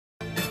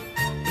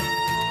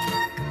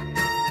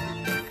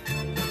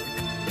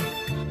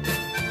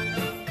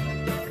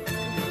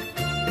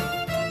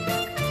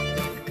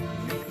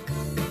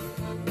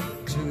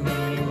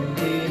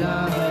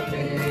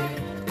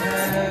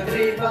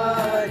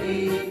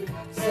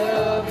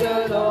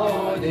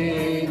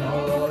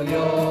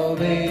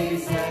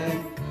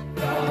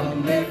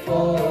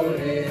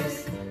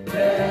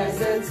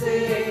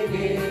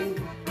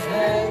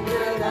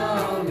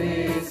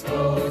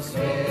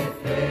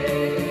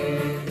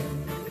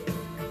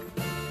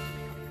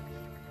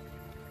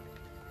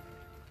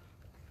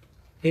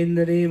In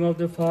the name of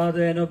the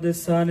Father, and of the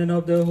Son, and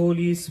of the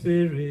Holy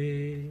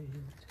Spirit.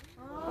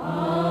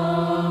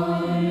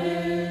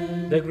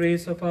 Amen. The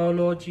grace of our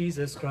Lord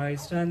Jesus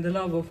Christ, and the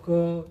love of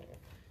God,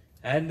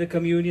 and the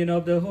communion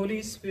of the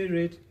Holy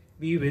Spirit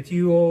be with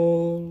you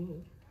all.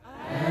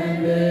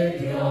 And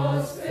with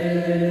your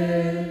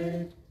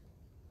spirit.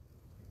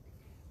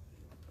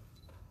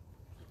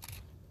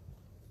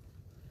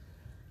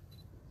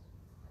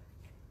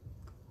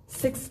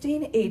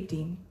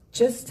 (1618).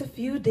 Just a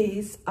few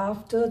days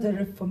after the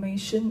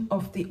reformation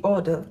of the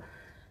order,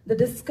 the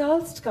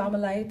Discalced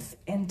Carmelites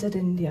entered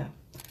India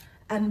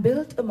and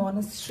built a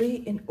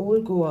monastery in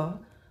Old Goa,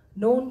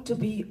 known to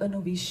be a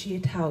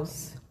novitiate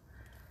house.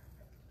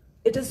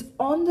 It is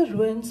on the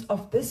ruins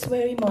of this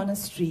very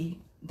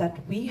monastery that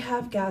we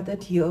have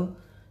gathered here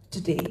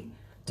today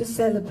to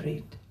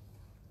celebrate.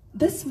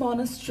 This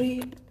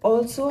monastery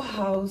also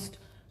housed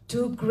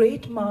two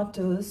great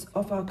martyrs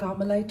of our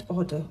Carmelite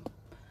order,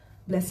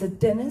 Blessed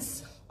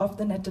Denis of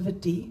the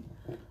Nativity,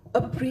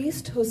 a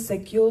priest whose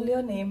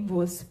secular name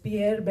was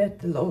Pierre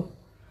Berthelot,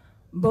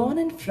 born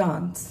in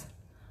France,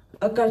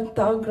 a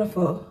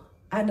cartographer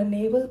and a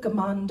naval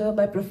commander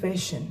by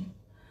profession,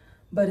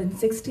 but in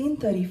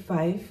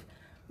 1635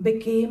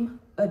 became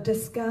a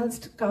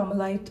Discalced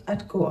Carmelite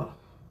at Goa.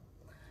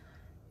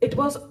 It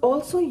was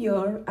also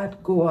here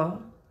at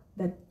Goa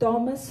that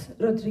Thomas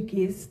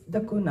Rodrigues da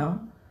Cunha,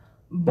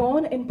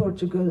 born in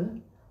Portugal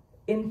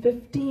in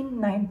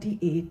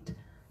 1598,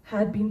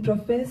 had been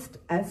professed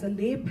as a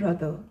lay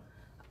brother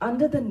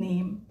under the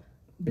name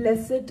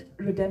Blessed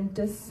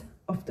Redemptus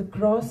of the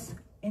Cross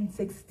in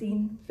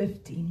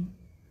 1615.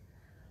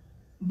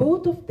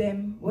 Both of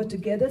them were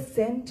together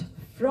sent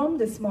from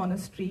this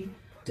monastery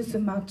to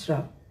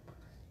Sumatra,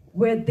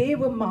 where they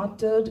were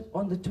martyred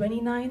on the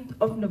 29th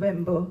of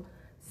November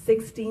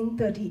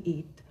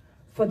 1638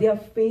 for their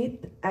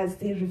faith, as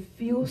they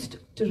refused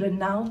to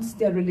renounce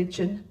their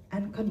religion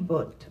and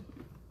convert.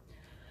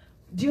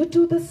 Due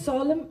to the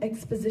solemn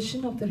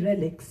exposition of the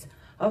relics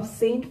of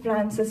Saint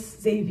Francis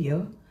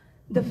Xavier,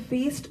 the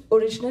feast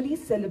originally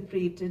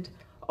celebrated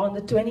on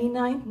the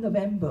 29th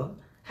November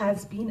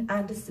has been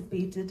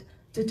anticipated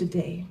to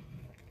today.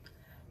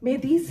 May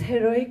these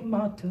heroic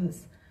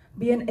martyrs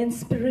be an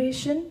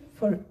inspiration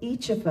for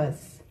each of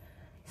us,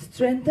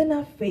 strengthen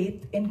our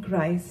faith in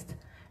Christ,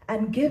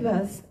 and give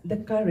us the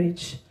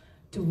courage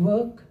to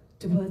work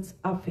towards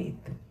our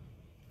faith.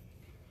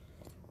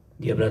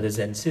 Dear brothers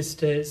and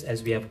sisters,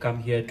 as we have come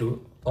here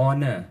to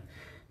honor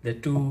the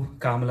two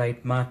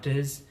Carmelite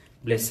martyrs,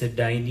 Blessed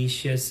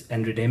Dionysius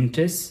and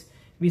Redemptus,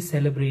 we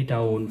celebrate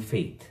our own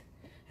faith.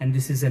 And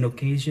this is an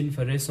occasion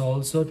for us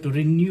also to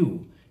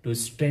renew, to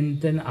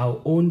strengthen our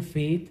own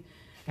faith,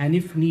 and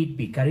if need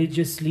be,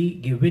 courageously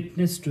give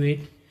witness to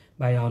it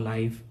by our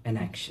life and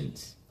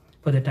actions.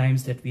 For the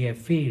times that we have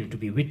failed to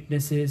be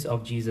witnesses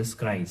of Jesus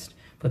Christ,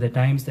 for the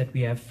times that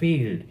we have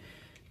failed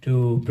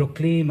to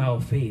proclaim our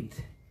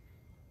faith,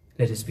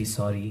 let us be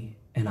sorry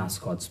and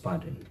ask God's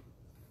pardon.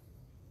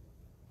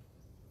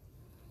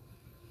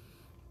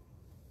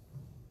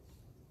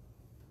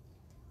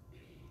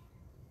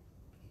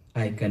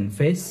 I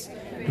confess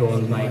to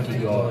Almighty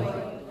God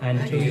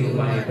and to you,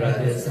 my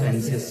brothers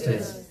and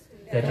sisters,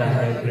 that I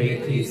have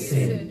greatly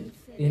sinned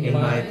in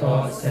my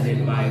thoughts and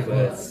in my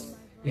words,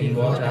 in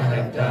what I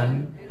have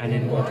done and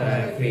in what I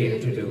have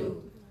failed to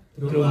do.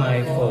 Through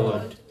my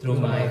fault, through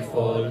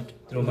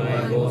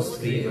my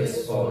most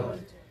grievous fault.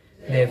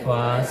 Therefore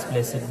ask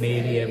Blessed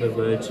Mary, ever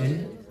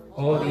Virgin,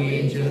 all the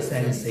angels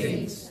and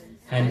saints,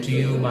 and to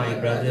you, my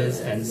brothers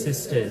and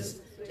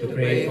sisters, to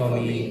pray for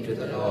me to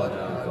the Lord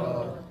our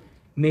God.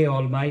 May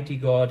Almighty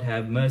God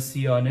have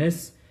mercy on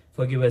us,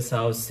 forgive us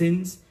our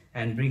sins,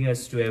 and bring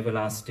us to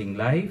everlasting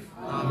life.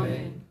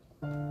 Amen.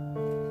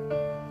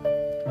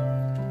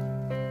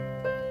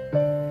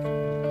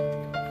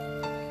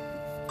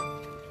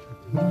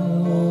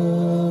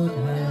 Lord,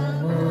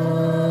 have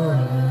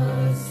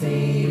mercy,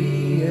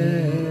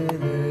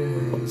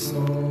 yes,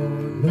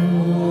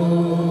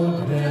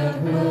 Lord,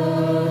 have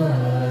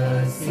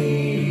mercy,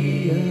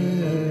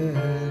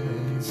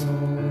 yes,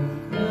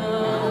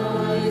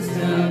 Christ,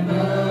 have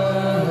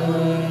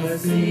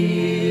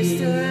mercy,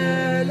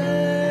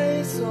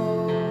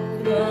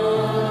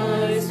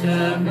 Christ,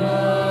 have mercy.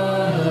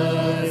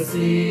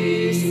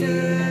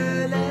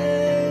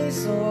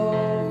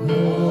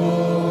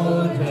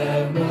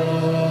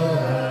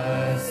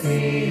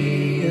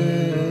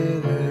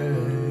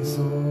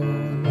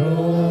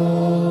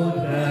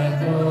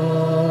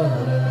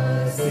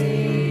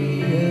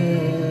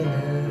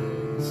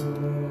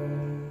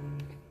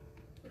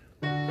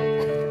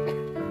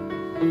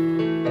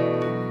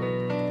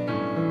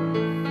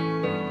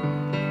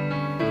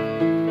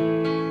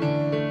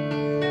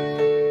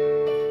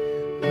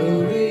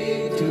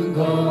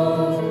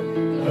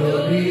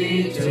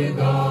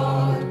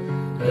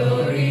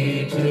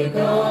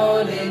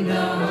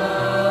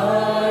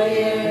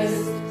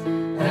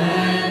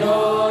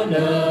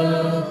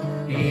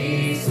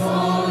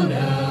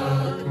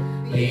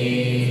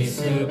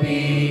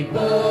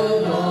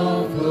 people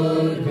of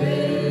good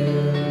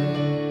will.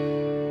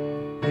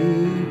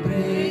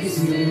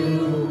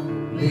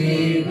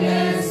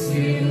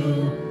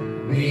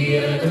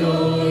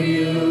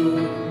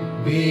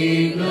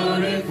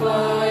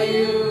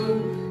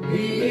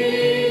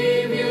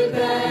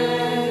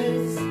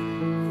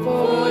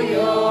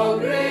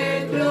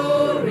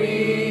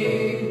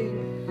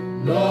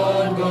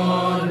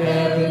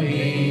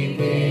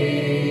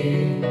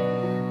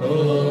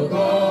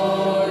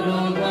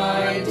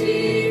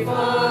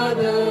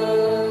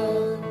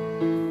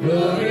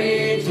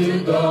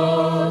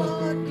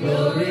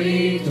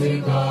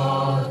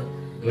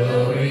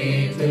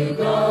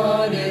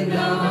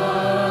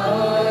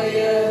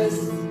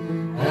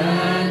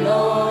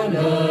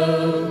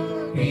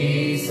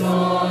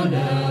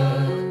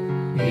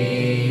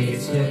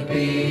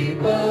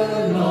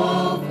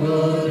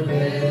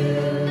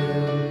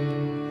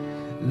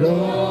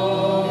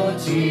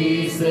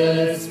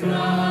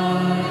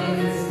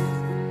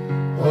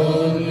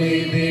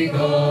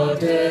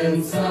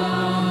 begotten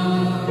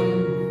Son,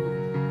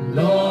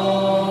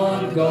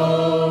 Lord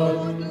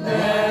God,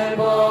 Lamb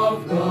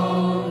of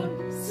God,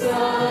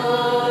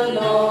 Son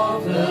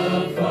of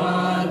the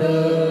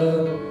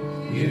Father,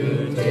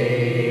 you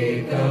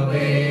take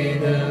away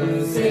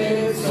the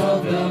sins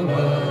of the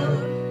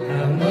world,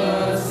 have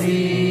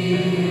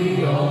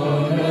mercy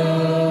on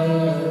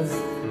us.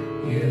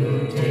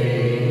 You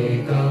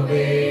take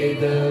away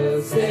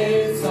the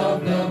sins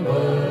of the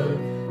world,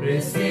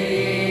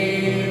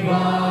 receive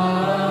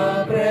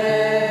our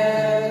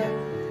prayer.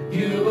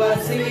 You are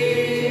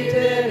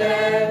seated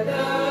at the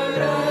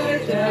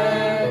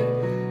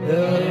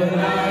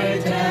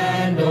right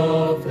hand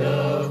of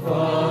the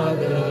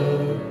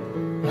Father.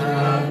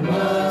 Have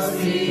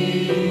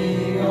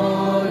mercy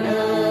on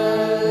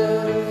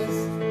us.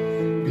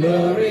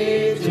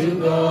 Glory to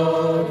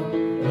God,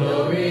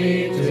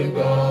 glory to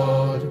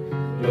God,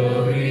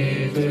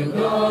 glory to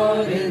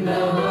God in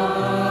the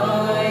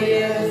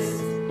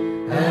highest,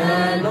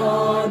 and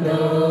on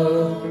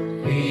earth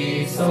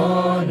peace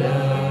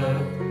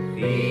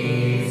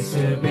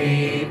to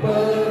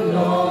people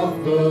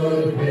of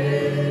good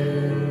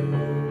will.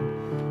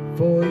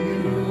 For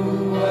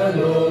you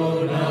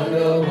alone are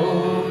the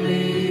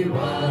Holy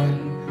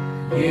One,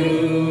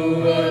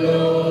 you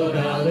alone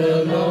are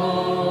the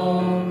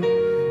Lord,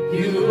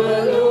 you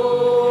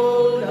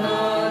alone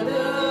are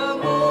the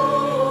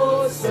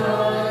Most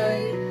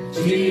High,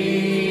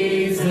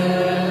 Jesus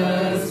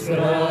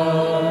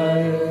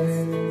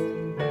Christ.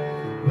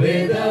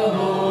 With the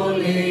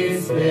Holy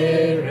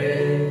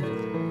Spirit,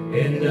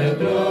 in the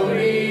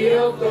glory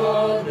of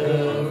God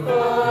the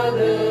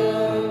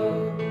Father,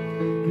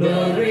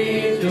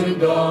 glory to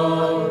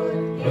God,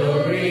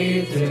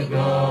 glory to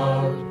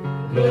God,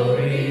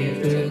 glory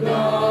to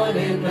God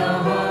in the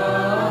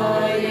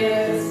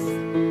highest,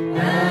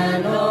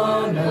 and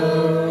on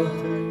earth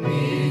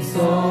peace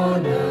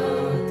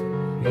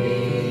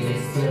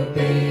to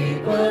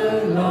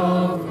people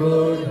of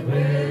good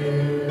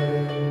will.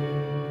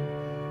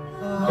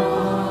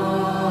 Amen.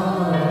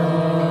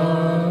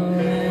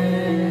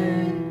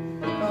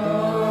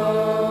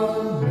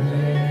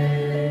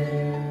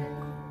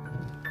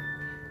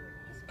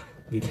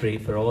 We pray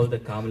for all the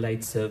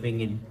Carmelites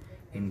serving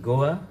in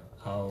Goa,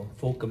 our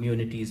 4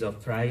 communities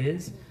of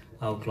friars,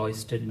 our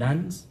cloistered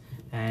nuns,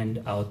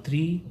 and our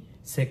 3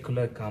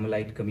 secular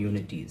Carmelite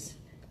communities,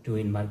 2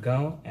 in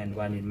Margao and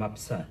 1 in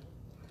Mapsa.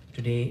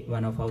 Today,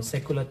 one of our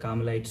secular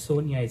Carmelites,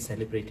 Sonia, is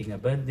celebrating a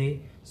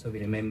birthday, so we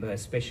remember her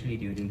especially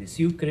during this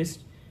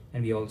Eucharist,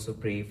 and we also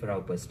pray for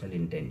our personal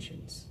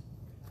intentions.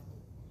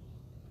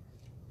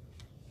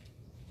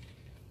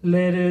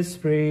 Let us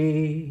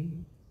pray.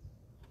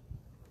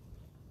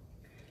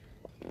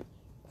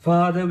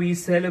 Father, we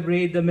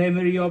celebrate the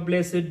memory of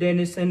Blessed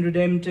Denis and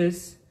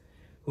Redemptus,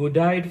 who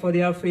died for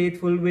their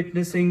faithful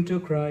witnessing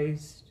to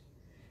Christ.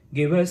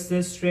 Give us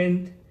the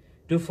strength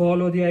to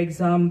follow their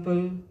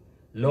example,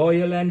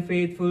 loyal and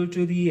faithful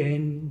to the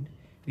end.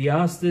 We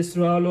ask this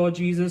through our Lord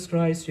Jesus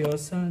Christ, your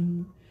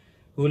Son,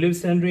 who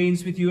lives and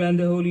reigns with you and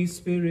the Holy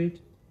Spirit,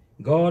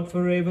 God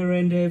forever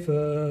and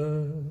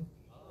ever.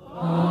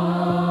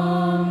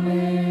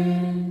 Amen.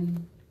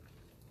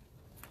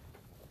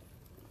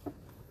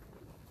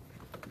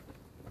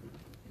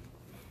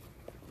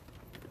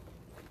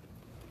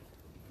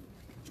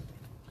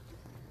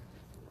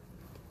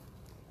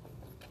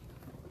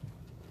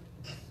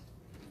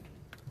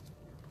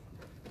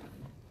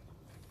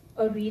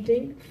 A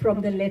reading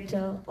from the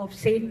letter of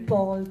St.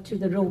 Paul to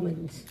the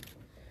Romans.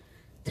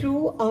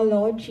 Through our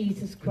Lord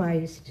Jesus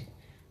Christ,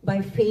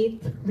 by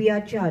faith we are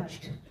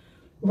judged,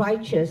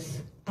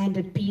 righteous and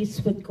at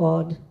peace with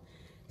God,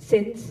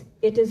 since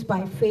it is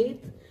by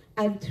faith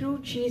and through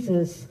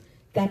Jesus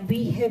that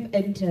we have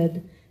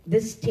entered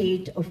this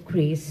state of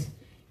grace,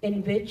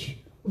 in which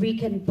we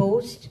can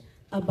boast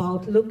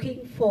about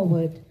looking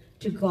forward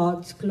to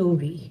God's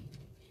glory.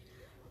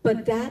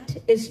 But that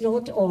is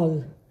not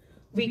all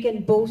we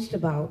can boast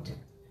about.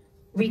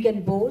 We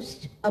can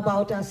boast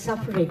about our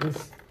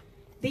sufferings.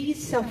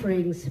 These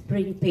sufferings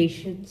bring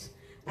patience,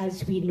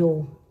 as we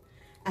know,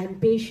 and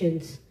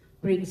patience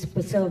brings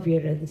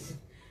perseverance,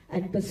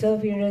 and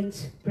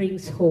perseverance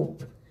brings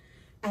hope.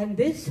 And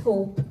this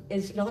hope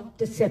is not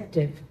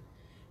deceptive,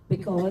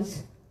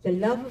 because the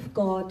love of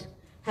God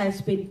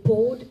has been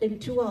poured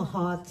into our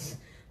hearts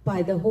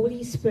by the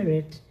Holy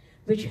Spirit,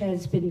 which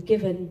has been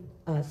given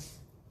us.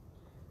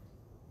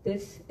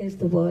 This is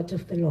the word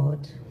of the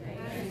Lord.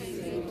 Thanks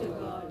be to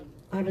God.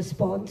 Our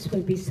response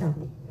will be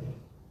sung.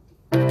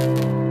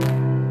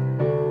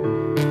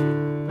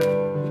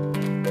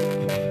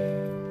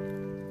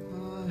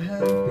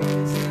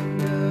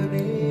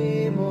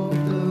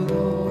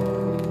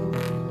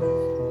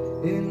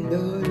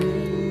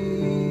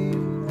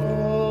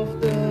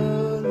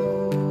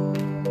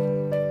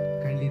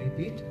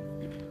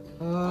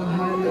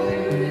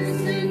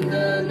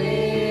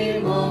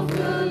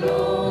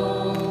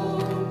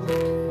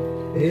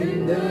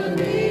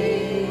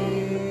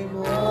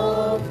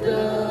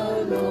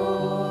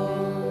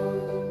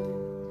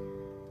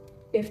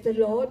 If the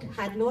Lord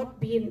had not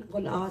been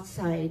on our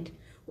side,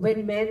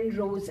 when men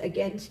rose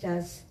against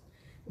us,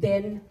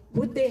 then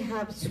would they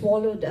have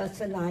swallowed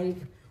us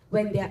alive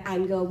when their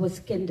anger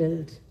was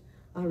kindled?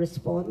 Our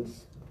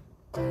response?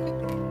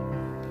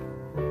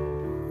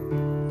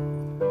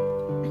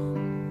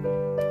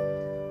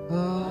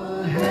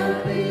 Our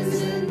help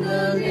is in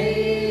the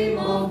name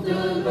of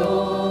the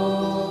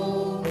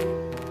Lord,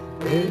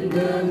 in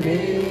the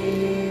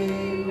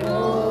name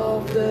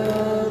of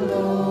the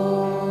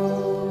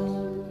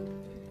Lord.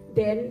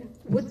 Then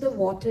would the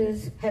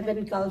waters have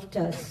engulfed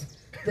us,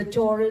 the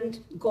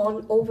torrent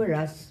gone over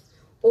us,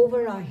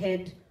 over our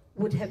head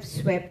would have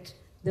swept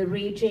the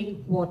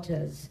raging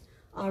waters.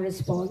 Our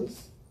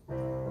response?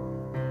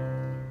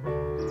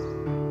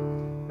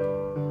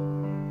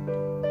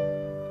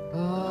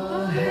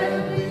 Our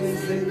help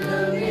is in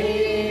the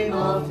name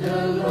of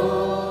the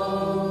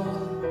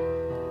Lord,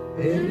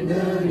 in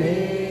the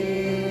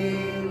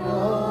name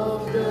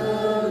of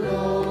the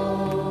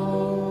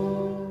Lord.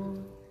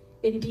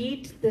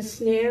 Indeed, the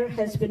snare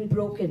has been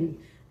broken,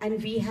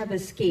 and we have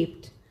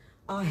escaped.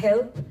 Our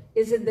help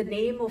is in the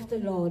name of the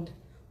Lord,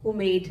 who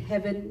made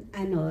heaven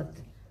and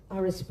earth.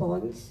 Our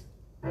response?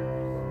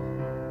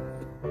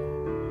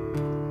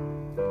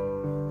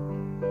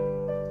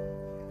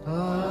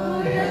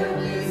 Our help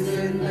is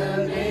in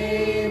the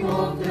name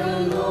of the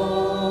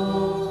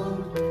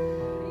Lord,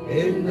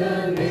 in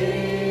the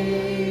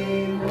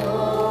name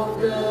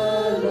of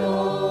the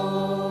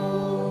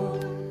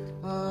Lord.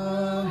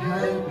 Our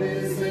help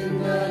is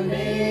in the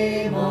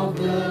name of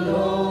the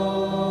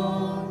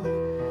Lord,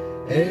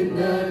 in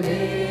the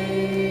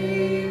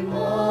name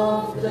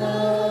of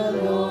the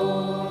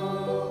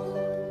Lord.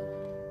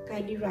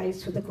 Kindly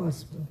rise for the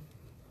gospel.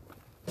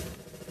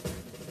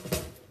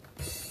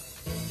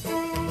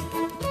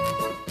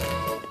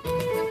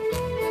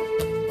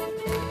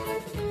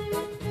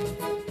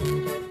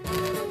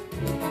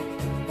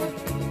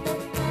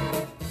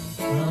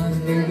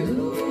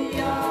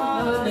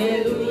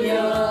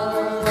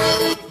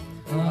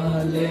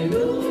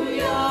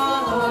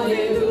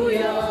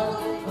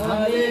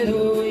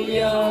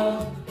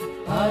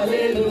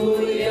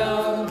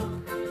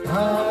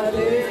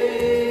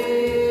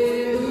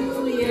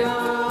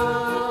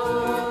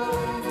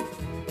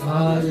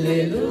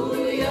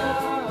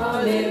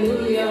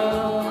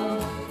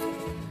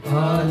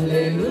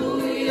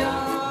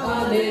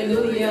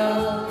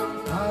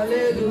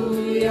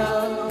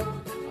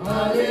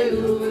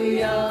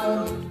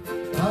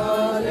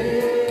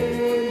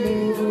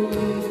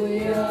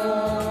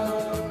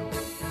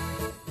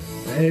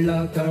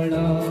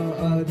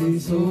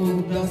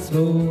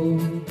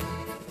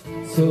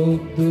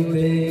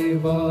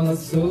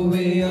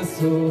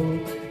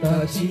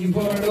 ताची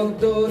वळख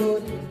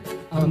दवरून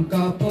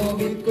आमकां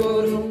पवित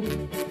करूंक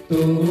तो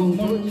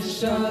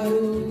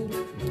मनशारू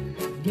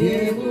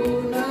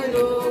घेवून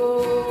आयलो.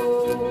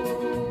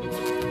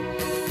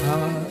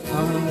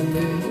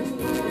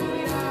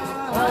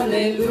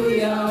 Hallelujah,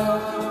 hallelujah,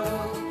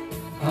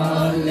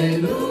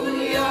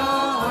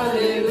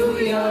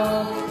 hallelujah,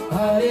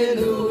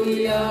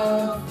 hallelujah,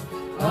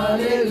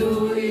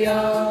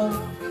 hallelujah,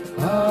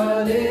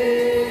 hallelujah.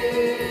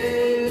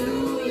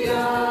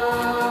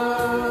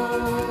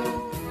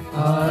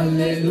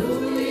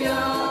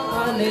 Hallelujah,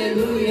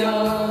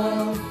 hallelujah,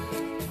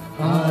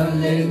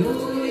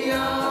 hallelujah,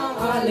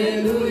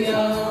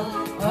 hallelujah,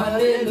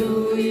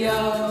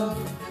 hallelujah,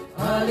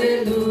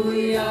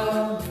 hallelujah,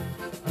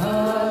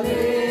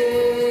 hallelujah.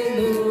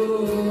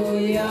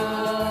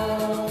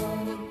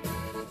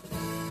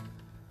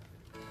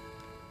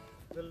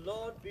 The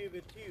Lord be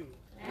with you.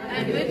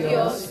 And with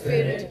your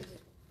spirit.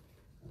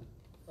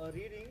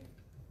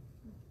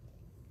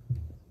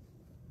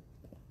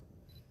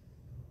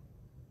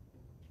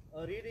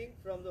 A reading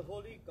from the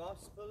Holy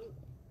Gospel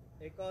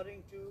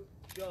according to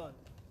John.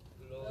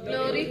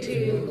 Glory to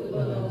you, O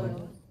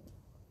Lord.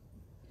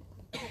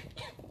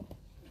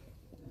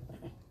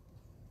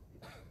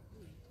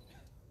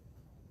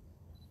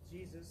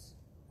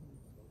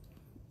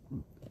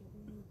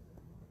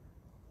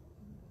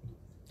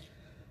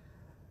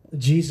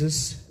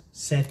 Jesus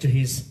said to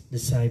his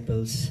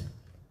disciples,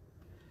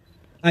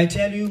 I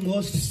tell you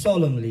most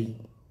solemnly,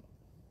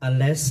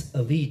 unless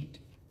a wheat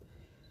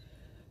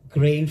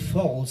grain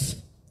falls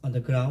on the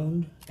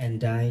ground and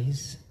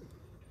dies,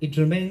 it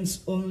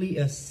remains only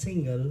a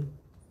single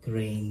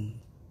grain.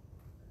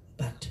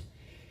 But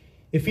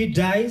if it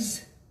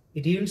dies,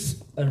 it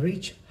yields a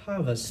rich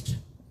harvest.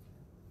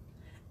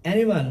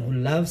 Anyone who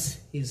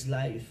loves his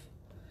life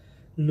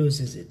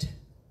loses it.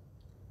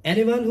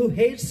 Anyone who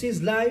hates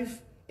his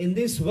life in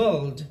this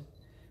world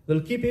will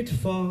keep it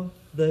for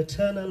the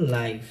eternal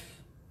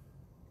life.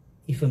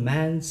 If a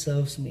man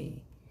serves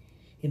me,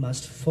 he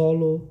must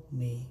follow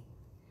me.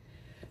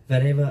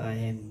 Wherever I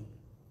am,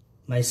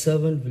 my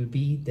servant will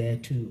be there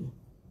too.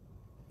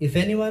 If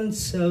anyone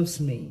serves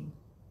me,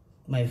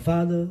 my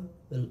Father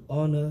will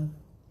honor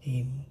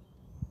him.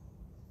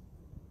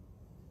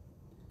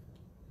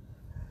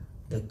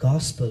 The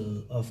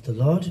Gospel of the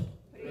Lord.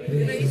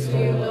 Praise to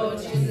you, Lord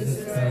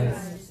Jesus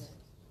Christ.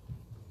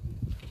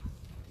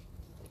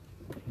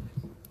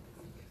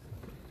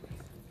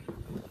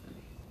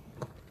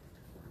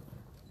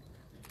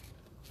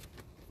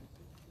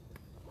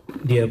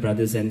 Dear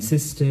brothers and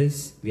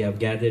sisters, we have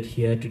gathered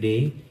here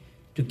today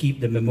to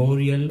keep the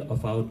memorial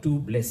of our two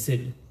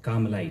blessed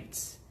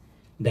Carmelites,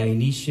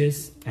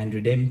 Denis and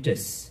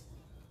Redemptus,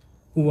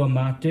 who were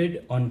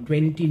martyred on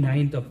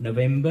 29th of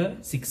November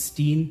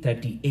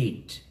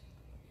 1638.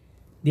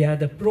 They are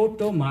the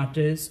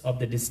proto-martyrs of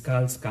the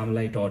Discalced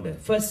Carmelite order,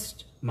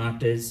 first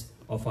martyrs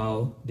of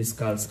our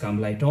Discalced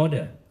Carmelite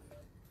order.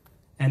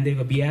 And they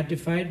were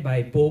beatified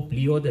by Pope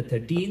Leo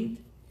XIII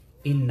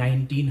in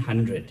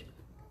 1900.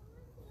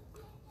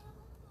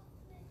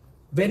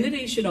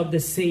 Veneration of the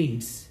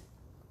saints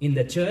in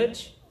the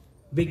church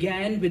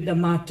began with the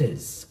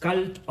martyrs,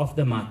 cult of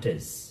the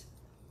martyrs.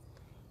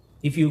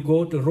 If you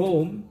go to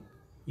Rome,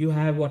 you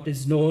have what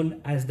is known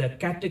as the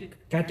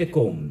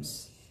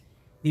catacombs.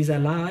 These are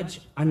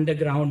large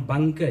underground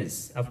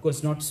bunkers, of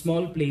course not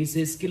small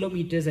places,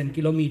 kilometers and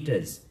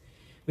kilometers,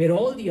 where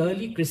all the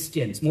early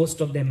Christians,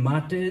 most of them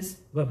martyrs,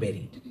 were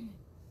buried.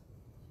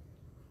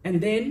 And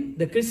then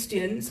the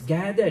Christians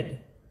gathered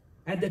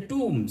at the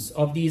tombs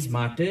of these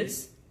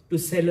martyrs to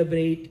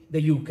celebrate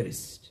the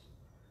Eucharist.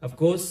 Of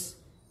course,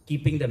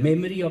 keeping the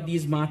memory of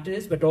these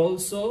martyrs, but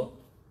also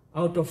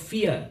out of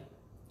fear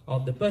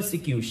of the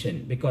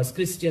persecution, because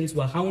Christians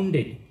were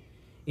hounded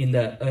in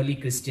the early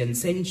Christian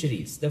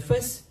centuries. The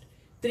first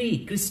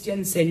 3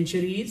 Christian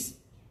centuries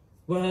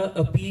were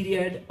a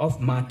period of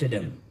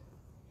martyrdom.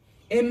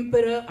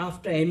 Emperor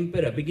after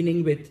emperor,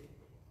 beginning with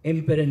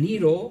Emperor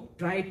Nero,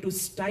 tried to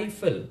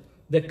stifle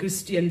the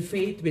Christian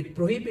faith with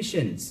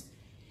prohibitions,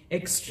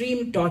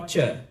 extreme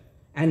torture,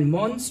 and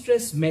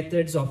monstrous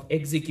methods of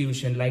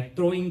execution like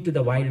throwing to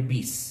the wild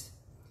beasts.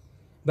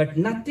 But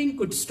nothing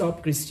could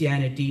stop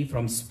Christianity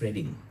from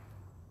spreading.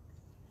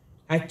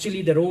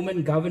 Actually, the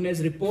Roman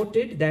governors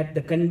reported that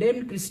the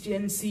condemned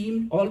Christians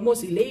seemed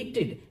almost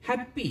elated,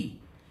 happy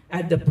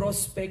at the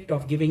prospect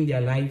of giving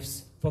their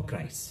lives for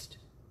Christ.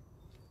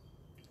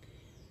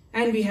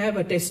 And we have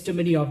a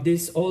testimony of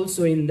this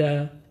also in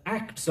the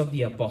Acts of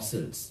the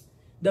Apostles.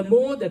 The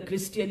more the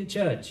Christian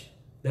church,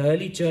 the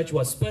early church,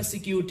 was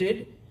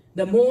persecuted,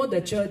 the more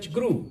the church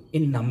grew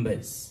in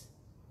numbers.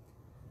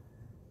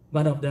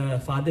 One of the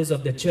fathers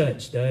of the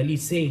church, the early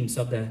saints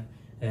of the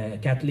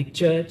Catholic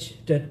Church,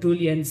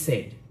 Tertullian,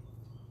 said,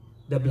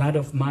 "The blood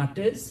of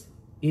martyrs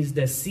is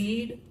the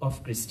seed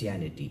of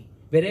Christianity."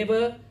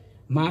 Wherever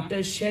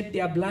martyrs shed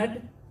their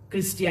blood,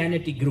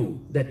 Christianity grew.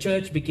 The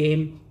church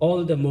became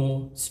all the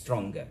more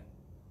stronger.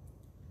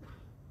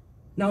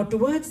 Now,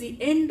 towards the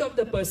end of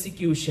the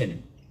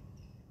persecution,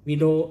 we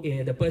know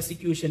the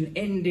persecution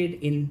ended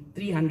in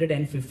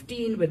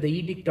 315 with the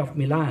Edict of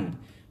Milan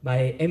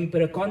by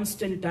Emperor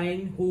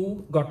Constantine,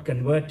 who got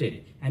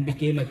converted and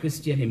became a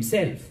Christian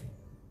himself.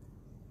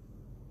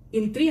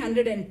 In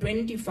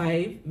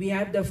 325, we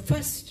have the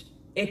first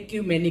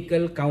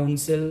ecumenical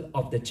council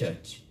of the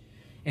church.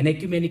 An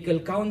ecumenical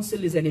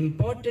council is an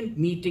important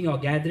meeting or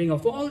gathering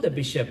of all the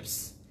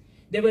bishops.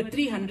 There were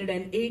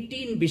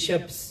 318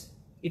 bishops.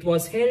 It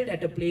was held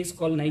at a place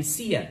called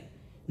Nicaea.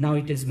 Now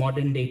it is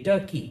modern-day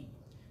Turkey.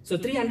 So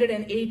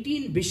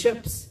 318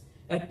 bishops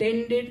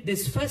attended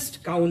this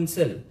first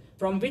council,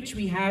 from which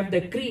we have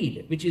the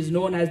creed, which is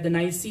known as the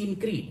Nicene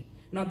Creed.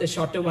 Not the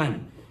shorter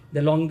one,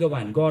 the longer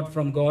one. God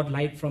from God,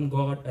 light from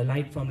God, a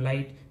light from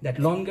light. That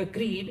longer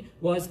creed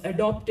was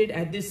adopted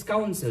at this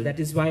council. That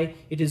is why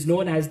it is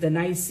known as the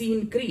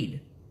Nicene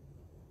Creed.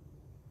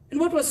 And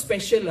what was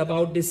special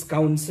about this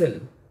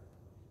council?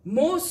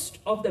 Most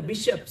of the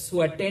bishops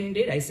who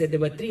attended, I said there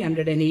were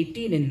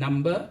 318 in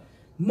number,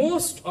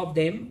 most of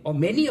them, or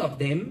many of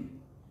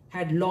them,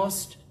 had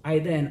lost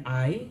either an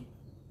eye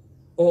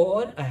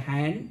or a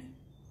hand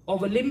or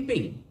were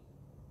limping,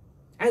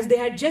 as they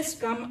had just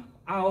come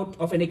out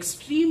of an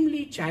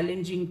extremely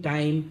challenging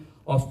time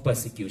of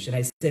persecution.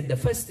 I said the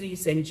first 3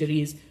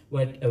 centuries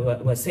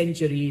were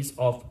centuries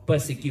of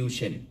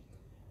persecution.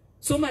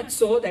 So much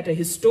so that a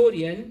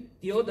historian,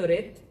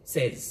 Theodoret,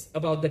 says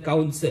about the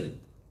council,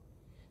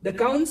 "The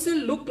council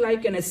looked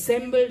like an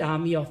assembled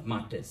army of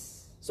martyrs."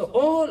 So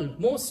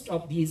most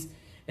of these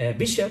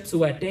bishops who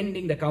were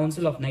attending the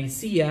Council of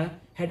Nicaea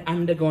had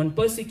undergone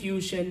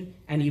persecution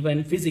and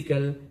even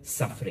physical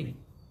suffering.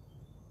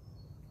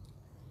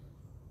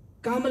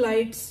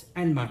 Carmelites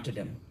and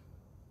martyrdom.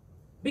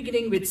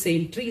 Beginning with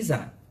Saint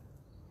Teresa.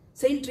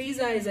 Saint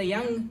Teresa is a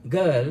young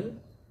girl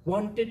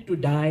wanted to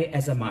die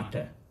as a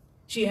martyr.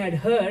 She had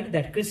heard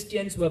that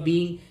Christians were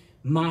being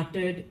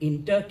martyred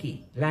in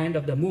Turkey, land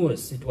of the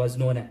Moors, it was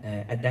known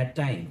at that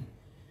time.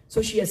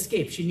 So she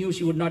escaped. She knew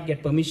she would not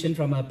get permission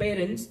from her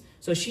parents,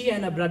 so she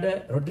and her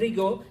brother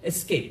Rodrigo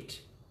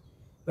escaped.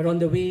 But on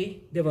the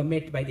way, they were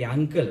met by the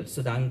uncle.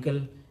 So the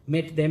uncle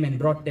met them and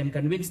brought them,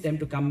 convinced them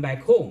to come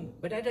back home.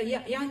 But at a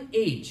young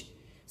age,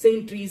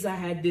 Saint Teresa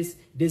had this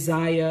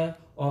desire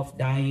of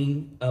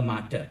dying a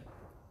martyr.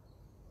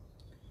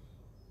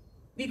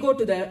 We go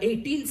to the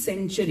 18th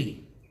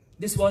century.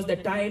 This was the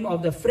time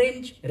of the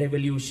French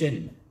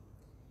Revolution.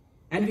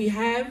 And we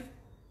have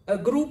a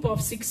group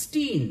of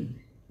 16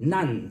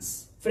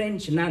 nuns,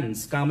 French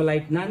nuns,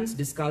 Carmelite nuns,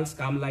 Discalced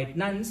Carmelite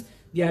nuns.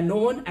 They are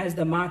known as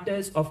the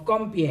Martyrs of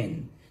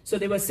Compiègne. So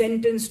they were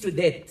sentenced to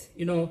death.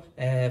 You know,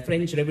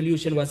 French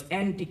Revolution was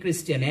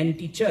anti-Christian,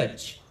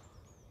 anti-church.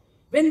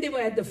 When they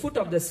were at the foot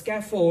of the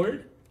scaffold,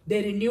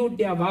 they renewed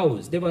their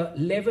vows. There were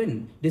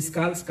 11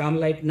 Discalced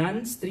Carmelite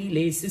nuns, 3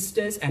 lay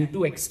sisters, and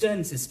 2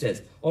 extern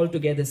sisters,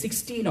 altogether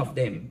 16 of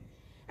them.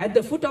 At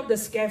the foot of the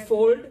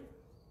scaffold,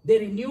 they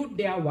renewed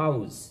their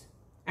vows,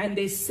 and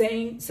they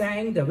sang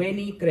the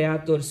Veni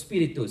Creator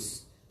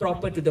Spiritus,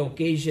 proper to the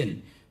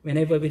occasion.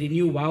 Whenever we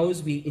renew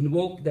vows, we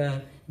invoke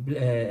the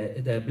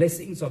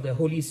blessings of the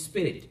Holy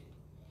Spirit.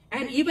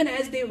 And even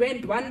as they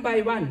went one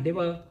by one, they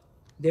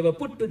were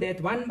put to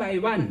death one by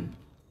one,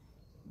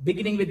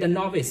 beginning with the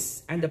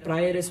novice, and the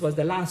prioress was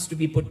the last to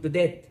be put to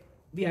death.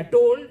 We are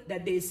told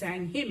that they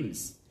sang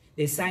hymns.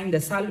 They sang the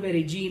Salve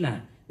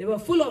Regina. They were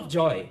full of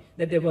joy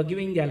that they were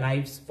giving their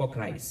lives for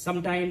Christ.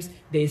 Sometimes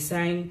they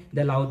sang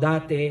the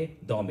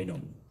Laudate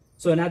Dominum.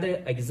 So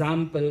another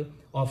example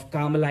of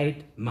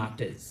Carmelite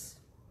martyrs.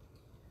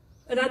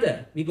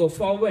 Another, we go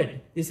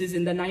forward. This is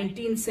in the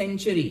 19th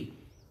century.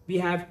 We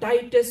have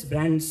Titus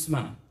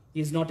Brandsma.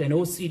 He is not an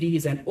OCD, he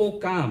is an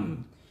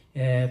OCAM.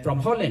 From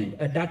Holland,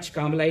 a Dutch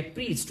Carmelite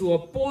priest who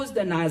opposed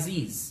the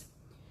Nazis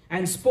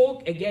and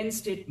spoke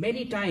against it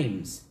many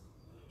times.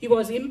 He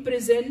was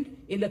imprisoned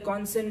in the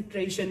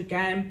concentration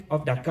camp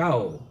of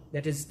Dachau.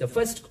 That is the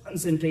first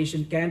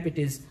concentration camp. It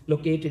is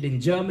located in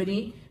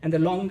Germany and the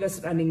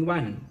longest running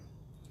one.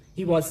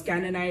 He was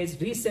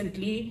canonized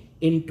recently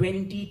in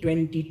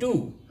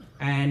 2022,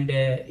 and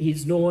he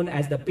is known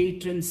as the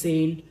patron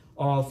saint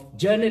of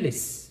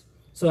journalists.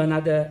 So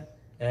another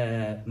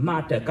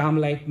martyr,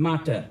 Carmelite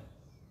martyr.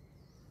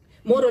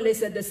 More or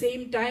less at the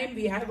same time,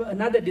 we have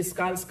another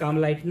Discalced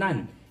Carmelite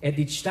nun,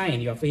 Edith Stein.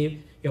 You're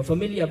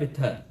familiar with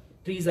her,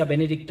 Teresa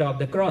Benedicta of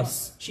the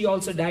Cross. She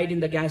also died in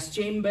the gas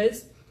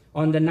chambers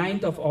on the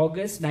 9th of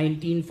August,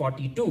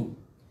 1942.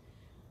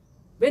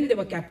 When they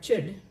were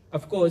captured,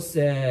 of course,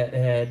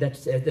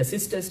 the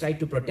sisters tried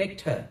to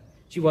protect her.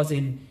 She was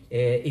in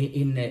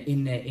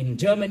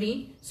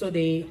Germany, so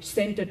they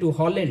sent her to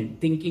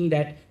Holland, thinking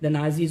that the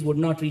Nazis would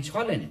not reach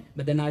Holland,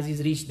 but the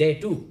Nazis reached there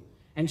too.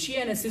 And she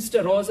and her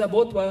sister Rosa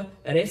both were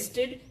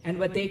arrested and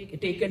were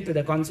taken to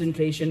the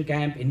concentration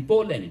camp in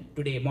Poland,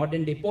 today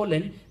modern-day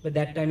Poland, but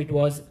that time it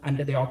was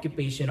under the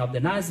occupation of the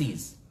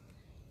Nazis.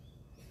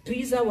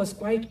 Teresa was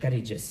quite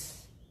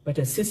courageous, but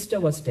her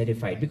sister was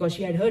terrified because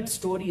she had heard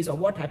stories of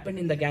what happened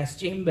in the gas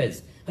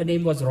chambers. Her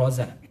name was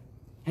Rosa,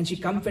 and she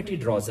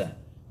comforted Rosa.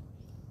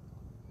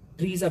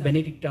 Teresa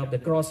Benedicta of the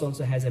Cross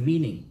also has a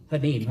meaning. Her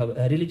name,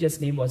 her religious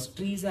name was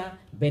Teresa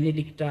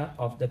Benedicta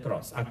of the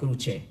Cross, a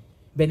Cruce.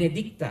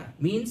 Benedicta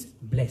means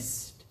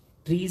blessed.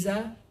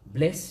 Teresa,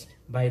 blessed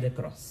by the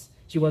cross.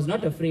 She was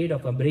not afraid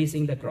of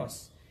embracing the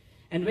cross.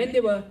 And when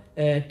they were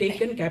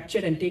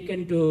captured and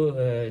taken to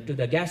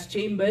the gas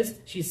chambers,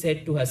 she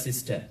said to her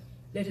sister,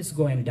 "Let us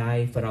go and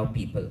die for our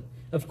people."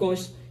 Of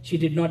course, she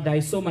did not die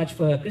so much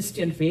for her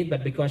Christian faith,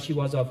 but because she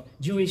was of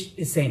Jewish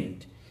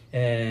descent.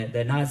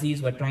 The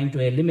Nazis were trying to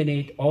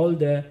eliminate all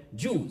the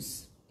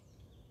Jews.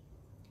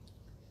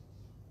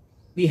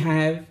 We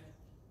have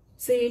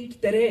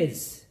Saint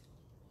Therese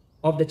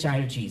of the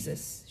Child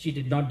Jesus. She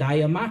did not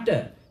die a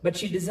martyr, but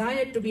she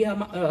desired to be a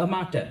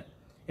martyr.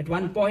 At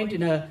one point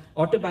in her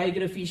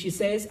autobiography, she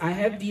says, "I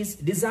have these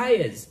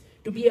desires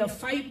to be a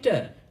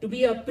fighter, to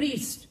be a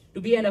priest,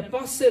 to be an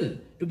apostle,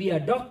 to be a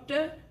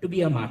doctor, to be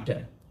a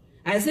martyr.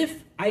 As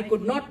if I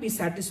could not be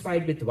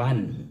satisfied with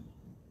one.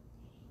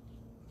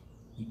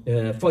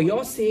 For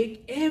your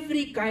sake,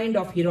 every kind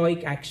of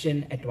heroic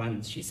action at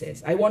once," she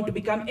says. "I want to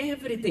become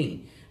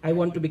everything. I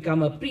want to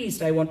become a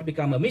priest. I want to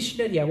become a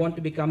missionary. I want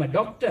to become a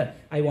doctor.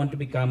 I want to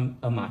become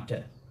a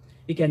martyr."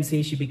 We can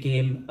say she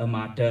became a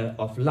martyr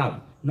of love,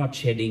 not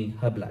shedding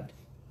her blood.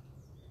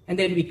 And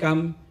then we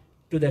come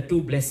to the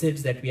 2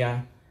 blesseds that we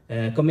are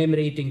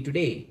commemorating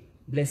today,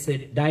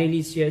 Blessed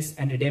Dionysius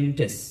and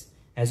Redemptus.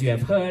 As you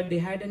have heard, they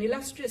had an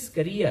illustrious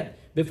career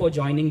before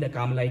joining the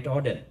Carmelite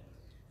order.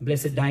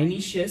 Blessed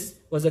Dionysius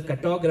was a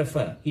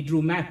cartographer. He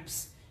drew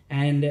maps,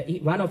 and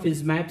one of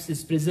his maps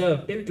is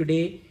preserved till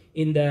today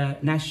in the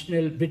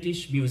National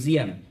British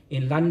Museum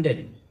in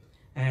London.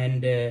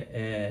 And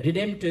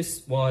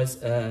Redemptus was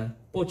a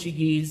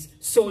Portuguese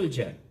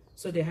soldier.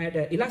 So they had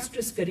an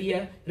illustrious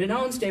career,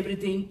 renounced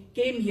everything,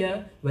 came here,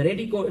 were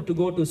ready to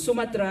go to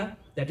Sumatra,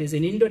 that is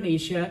in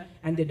Indonesia,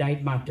 and they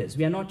died martyrs.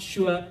 We are not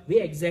sure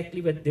where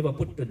exactly they were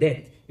put to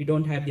death. We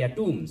don't have their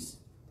tombs.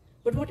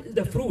 But what is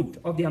the fruit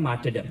of their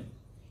martyrdom?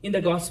 In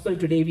the gospel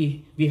today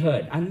we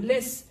heard,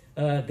 unless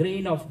a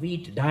grain of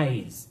wheat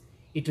dies,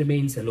 it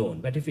remains alone.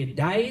 But if it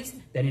dies,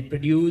 then it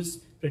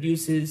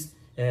produces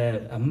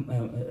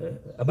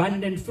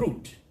abundant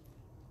fruit.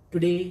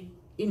 Today,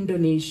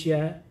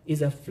 Indonesia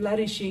is a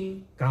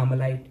flourishing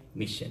Carmelite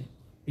mission.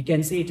 We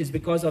can say it is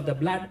because of the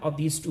blood of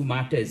these 2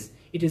 martyrs.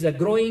 It is a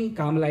growing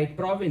Carmelite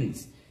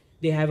province.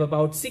 They have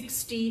about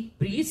 60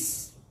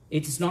 priests.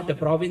 It is not a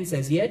province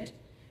as yet.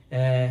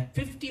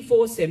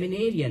 54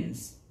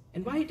 seminarians.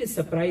 And why it is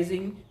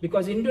surprising?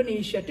 Because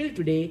Indonesia till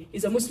today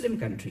is a Muslim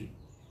country.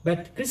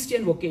 But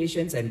Christian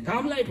vocations and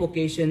Carmelite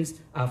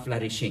vocations are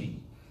flourishing.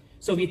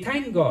 So we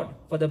thank God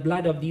for the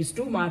blood of these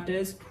two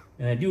martyrs,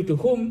 due to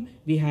whom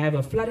we have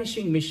a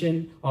flourishing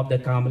mission of the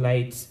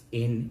Carmelites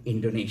in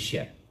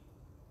Indonesia.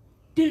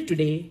 Till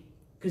today,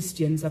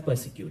 Christians are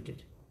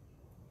persecuted.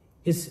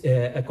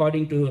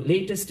 According to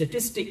latest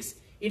statistics,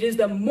 it is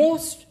the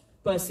most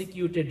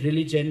persecuted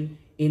religion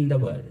in the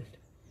world.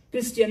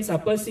 Christians are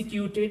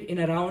persecuted in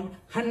around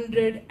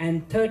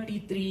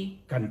 133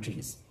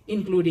 countries,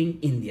 including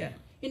India,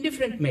 in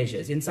different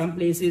measures. In some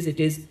places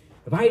it is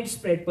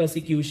widespread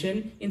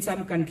persecution. In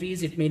some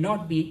countries it may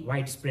not be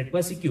widespread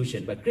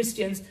persecution, but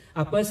Christians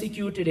are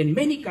persecuted in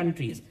many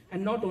countries,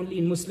 and not only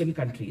in Muslim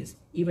countries,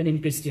 even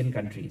in Christian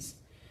countries.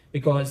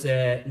 Because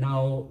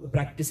now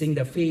practicing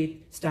the faith,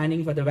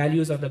 standing for the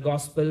values of the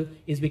gospel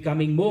is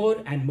becoming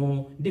more and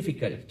more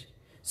difficult.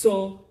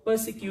 So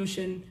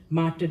persecution,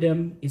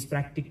 martyrdom is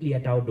practically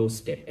at our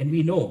doorstep. And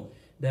we know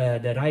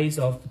the rise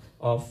of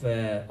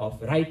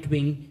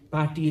right-wing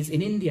parties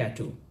in India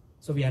too.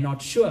 So we are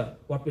not sure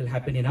what will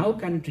happen in our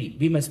country.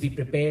 We must be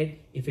prepared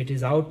if it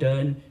is our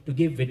turn to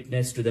give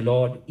witness to the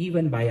Lord,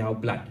 even by our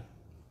blood.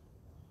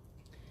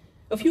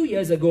 A few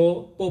years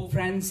ago, Pope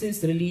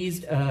Francis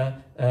released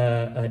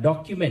a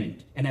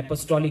document, an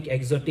apostolic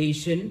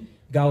exhortation,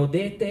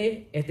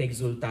 Gaudete et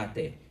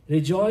exultate,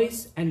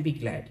 rejoice and be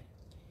glad.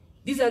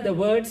 These are the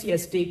words he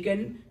has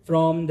taken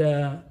from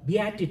the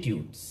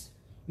Beatitudes.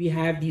 We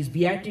have these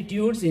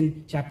Beatitudes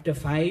in chapter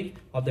 5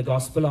 of the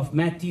Gospel of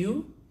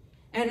Matthew.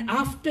 And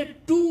after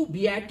two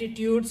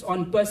Beatitudes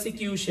on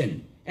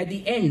persecution, at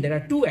the end, there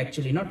are two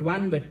actually, not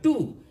one but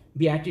two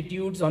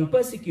Beatitudes on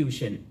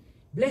persecution.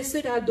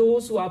 Blessed are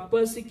those who are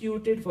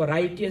persecuted for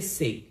righteous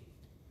sake,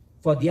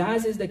 for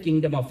theirs is the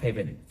kingdom of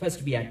heaven.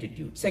 First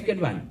Beatitude. Second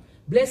one,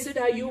 blessed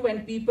are you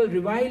when people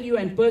revile you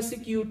and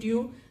persecute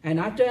you and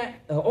utter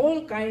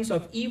all kinds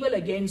of evil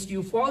against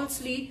you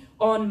falsely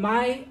on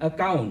my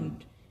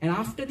account. And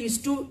after these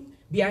two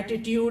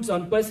Beatitudes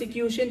on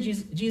persecution,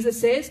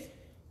 Jesus says,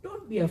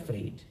 don't be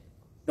afraid.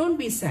 Don't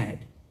be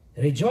sad.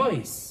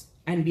 Rejoice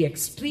and be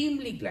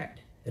extremely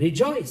glad.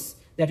 Rejoice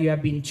that you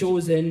have been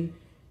chosen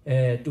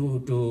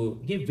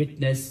to give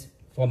witness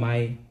for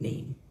my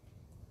name.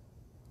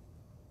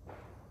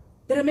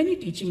 There are many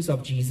teachings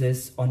of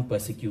Jesus on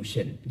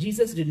persecution.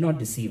 Jesus did not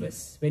deceive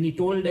us. When he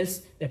told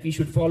us that we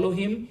should follow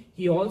him,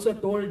 he also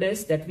told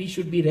us that we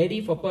should be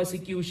ready for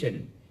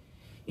persecution.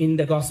 In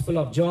the Gospel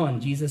of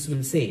John, Jesus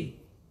will say,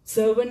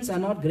 servants are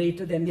not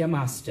greater than their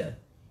master.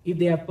 If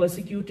they have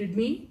persecuted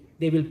me,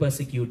 they will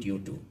persecute you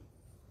too.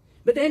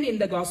 But then in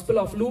the Gospel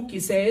of Luke, he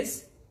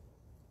says,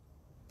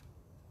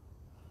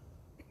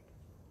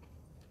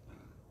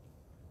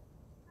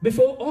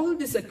 before all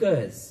this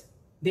occurs,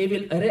 they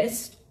will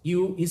arrest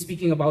you. He's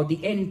speaking about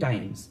the end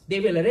times. They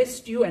will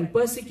arrest you and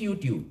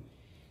persecute you.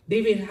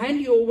 They will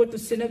hand you over to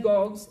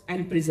synagogues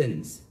and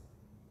prisons.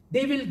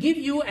 They will give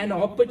you an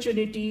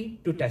opportunity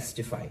to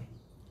testify.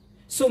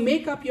 So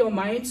make up your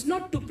minds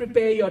not to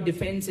prepare your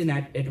defense in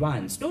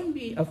advance. Don't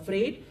be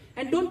afraid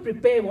and don't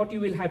prepare what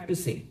you will have to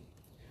say.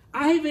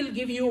 I will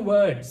give you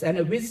words and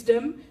a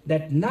wisdom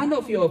that none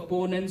of your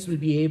opponents will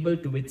be able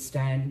to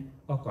withstand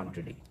or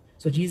contradict.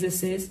 So Jesus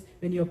says,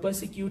 when you're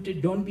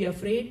persecuted, don't be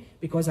afraid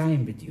because I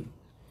am with you.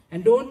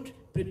 And don't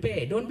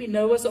prepare, don't be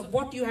nervous of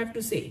what you have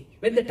to say.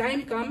 When the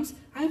time comes,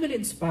 I will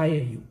inspire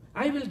you.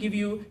 I will give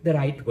you the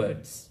right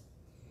words.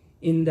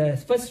 In the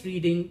first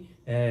reading,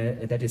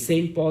 that is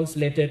St. Paul's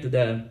letter to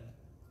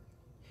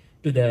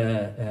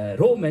the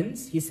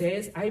Romans, he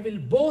says, I will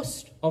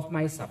boast of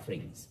my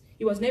sufferings.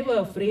 He was never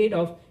afraid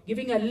of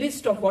giving a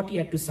list of what he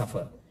had to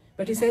suffer.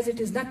 But he says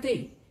it is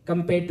nothing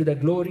compared to the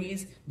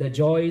glories, the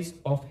joys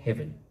of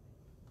heaven.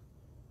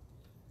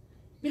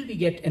 Will we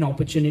get an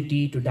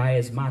opportunity to die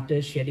as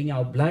martyrs, shedding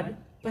our blood?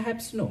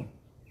 Perhaps no.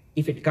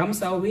 If it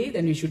comes our way,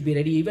 then we should be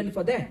ready even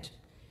for that.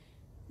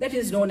 That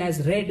is known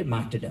as red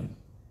martyrdom.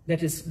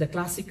 That is the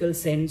classical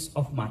sense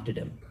of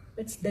martyrdom.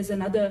 There's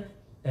another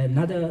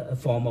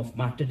form of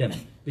martyrdom,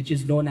 which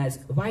is known as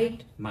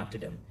white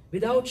martyrdom,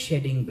 without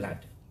shedding blood.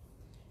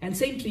 And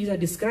Saint Teresa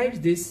describes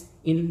this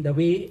in the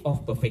way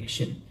of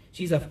perfection.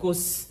 She's, of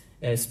course,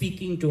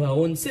 speaking to her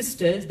own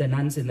sisters, the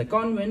nuns in the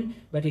convent,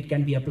 but it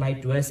can be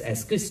applied to us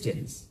as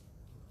Christians.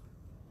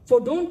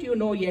 For don't you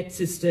know yet,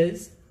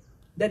 sisters,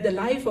 that the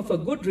life of a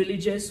good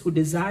religious who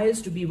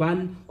desires to be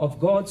one of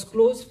God's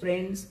close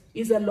friends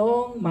is a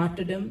long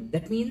martyrdom?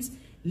 That means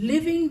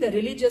living the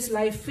religious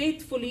life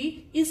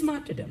faithfully is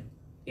martyrdom.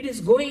 It is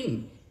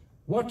going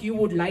what you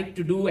would like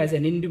to do as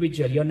an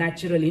individual, your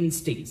natural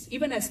instincts.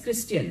 Even as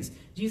Christians,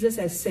 Jesus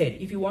has said,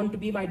 if you want to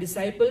be my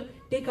disciple,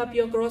 take up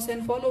your cross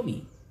and follow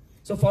me.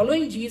 So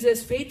following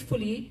Jesus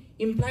faithfully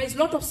implies a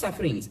lot of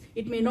sufferings.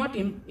 It may not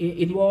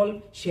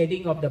involve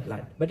shedding of the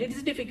blood, but it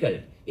is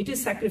difficult. It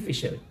is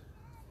sacrificial.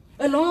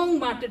 A long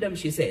martyrdom,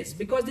 she says,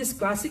 because this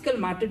classical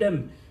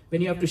martyrdom,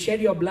 when you have to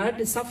shed your blood,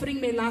 the suffering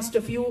may last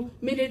a few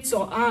minutes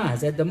or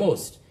hours at the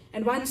most.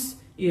 And once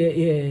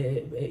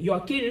you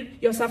are killed,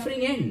 your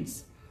suffering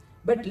ends.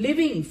 But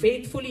living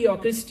faithfully your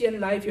Christian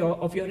life,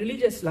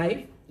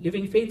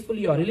 living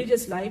faithfully your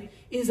religious life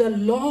is a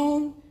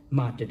long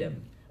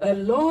martyrdom. A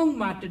long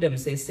martyrdom,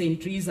 says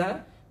Saint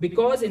Teresa,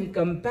 because in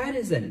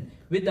comparison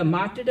with the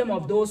martyrdom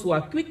of those who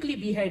are quickly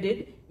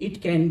beheaded,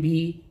 it can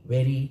be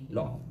very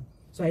long.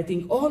 So I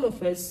think all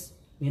of us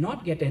may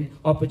not get an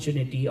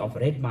opportunity of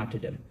red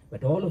martyrdom,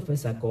 but all of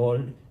us are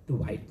called to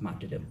white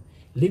martyrdom,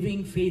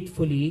 living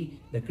faithfully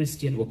the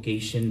Christian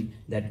vocation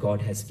that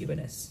God has given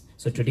us.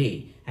 So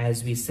today,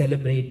 as we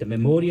celebrate the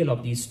memorial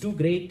of these two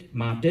great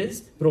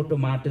martyrs,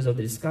 proto-martyrs of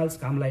the Discalced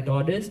Carmelite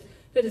orders,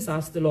 let us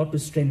ask the Lord to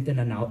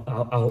strengthen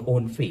our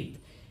own faith.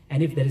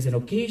 And if there is an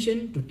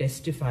occasion to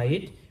testify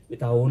it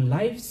with our own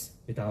lives,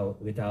 with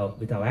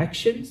our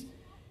actions,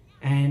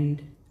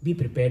 and be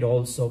prepared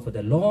also for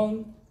the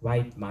long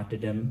white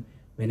martyrdom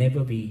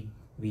whenever we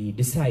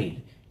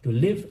decide to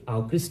live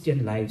our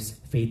Christian lives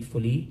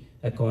faithfully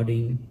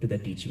according to the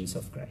teachings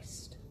of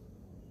Christ.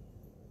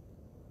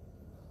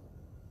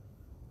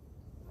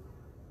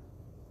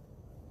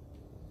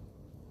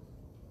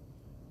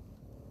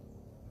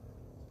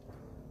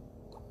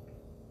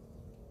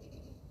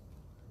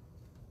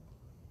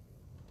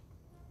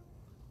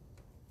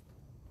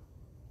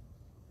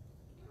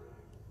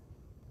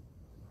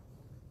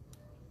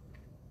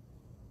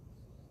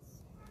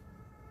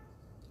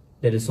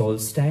 Let us all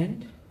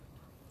stand.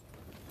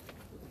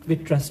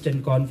 With trust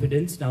and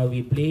confidence, now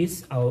we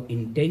place our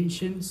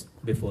intentions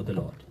before the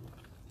Lord.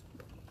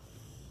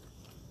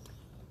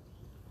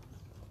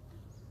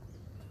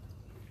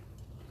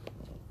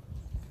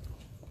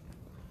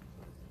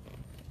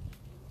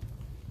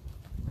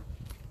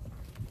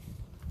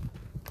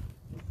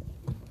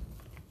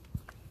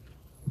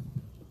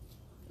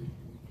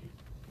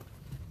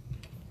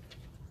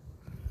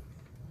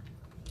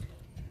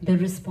 The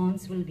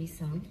response will be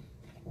sung.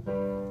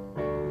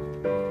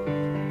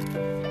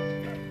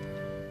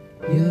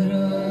 Hear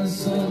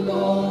us, O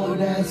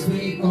Lord, as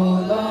we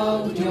call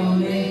out your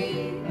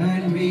name,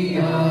 and we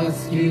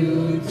ask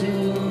you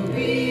to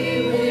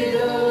be with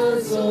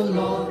us, O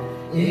Lord,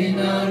 in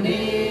our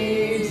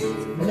needs.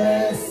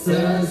 Bless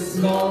us,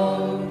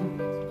 Lord.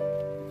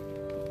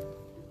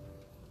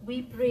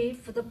 We pray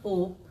for the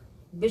Pope,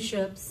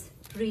 bishops,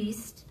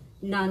 priests,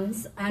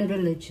 nuns, and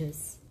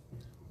religious.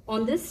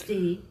 On this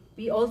day,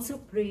 we also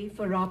pray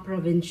for our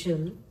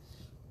provincial,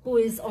 who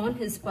is on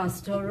his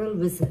pastoral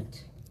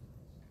visit,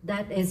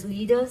 that as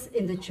leaders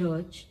in the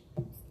church,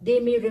 they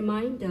may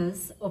remind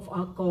us of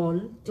our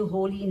call to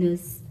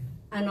holiness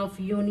and of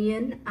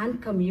union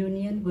and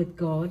communion with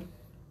God,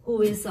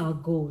 who is our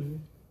goal.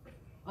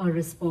 Our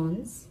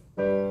response.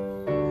 Hear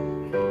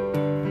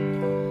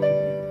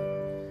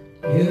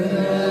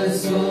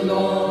us, O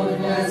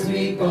Lord, as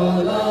we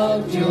call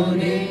out your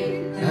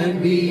name,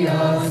 and we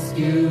ask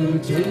you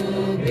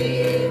to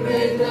be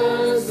with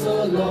us,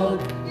 O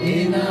Lord,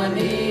 in our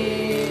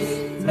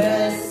needs.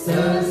 Bless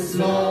us,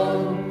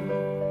 Lord.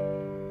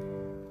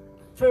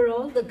 For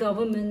all the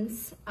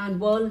governments and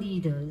world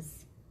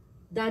leaders,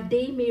 that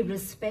they may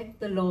respect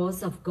the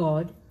laws of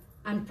God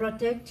and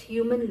protect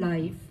human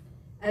life,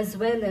 as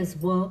well as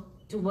work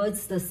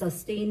towards the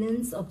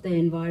sustenance of the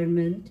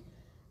environment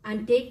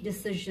and take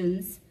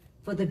decisions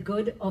for the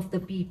good of the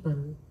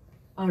people.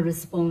 Our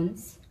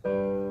response.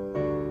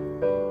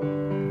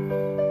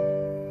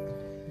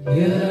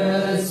 Hear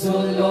us, O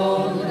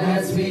Lord,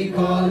 as we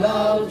call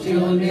out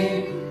your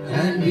name,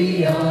 and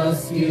we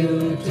ask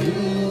you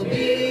to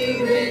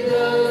be with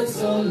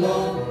us, O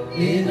Lord,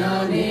 in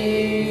our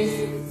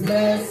needs.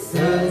 Bless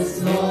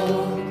us,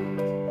 Lord.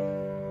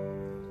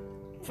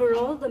 For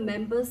all the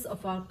members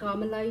of our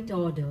Carmelite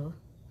order,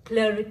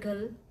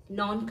 clerical,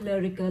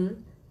 non-clerical,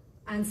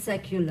 and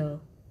secular,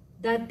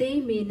 that they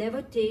may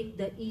never take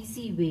the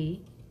easy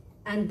way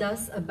and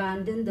thus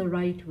abandon the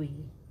right way,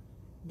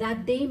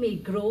 that they may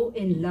grow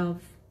in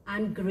love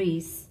and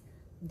grace,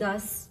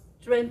 thus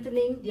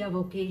strengthening their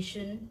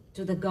vocation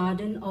to the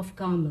Garden of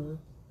Carmel.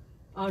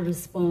 Our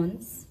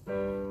response.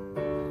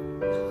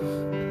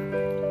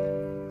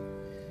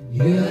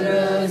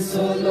 Hear us,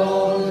 O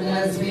Lord,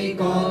 as we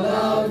call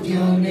out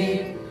your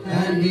name,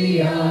 and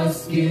we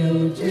ask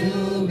you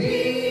to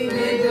be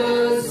with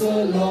us,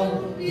 O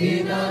Lord,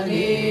 in our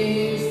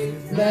needs.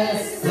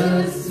 Bless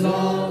us,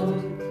 Lord.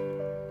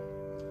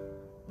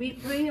 We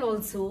pray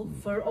also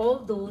for all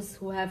those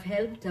who have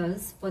helped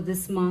us for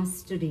this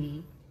Mass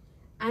today,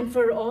 and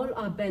for all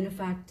our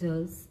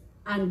benefactors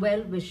and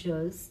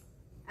well-wishers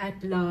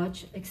at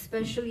large,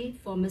 especially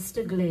for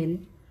Mr.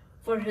 Glenn,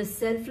 for his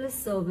selfless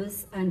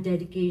service and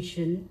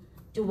dedication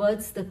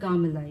towards the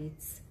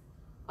Carmelites.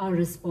 Our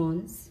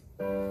response.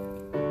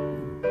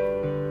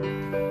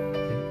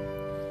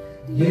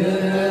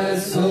 Hear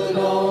us, O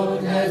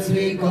Lord, as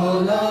we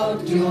call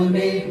out your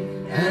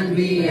name, and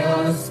we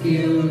ask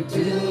you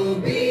to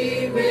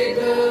be with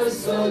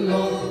us, O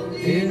Lord,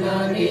 in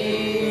our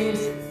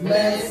needs.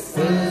 Bless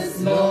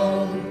us,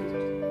 Lord.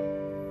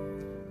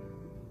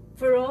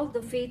 For all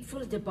the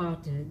faithful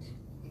departed,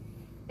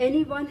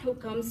 anyone who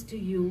comes to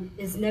you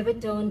is never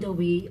turned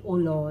away, O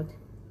Lord.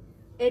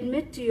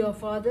 Admit to your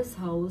Father's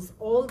house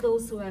all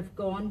those who have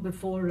gone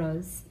before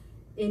us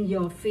in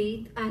your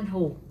faith and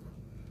hope.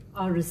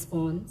 Our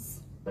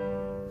response.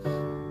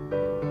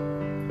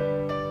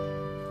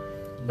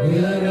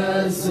 Hear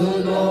us, O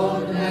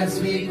Lord, as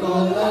we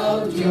call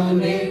out your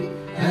name,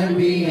 and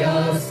we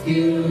ask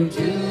you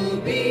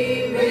to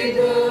be with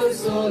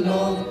us, O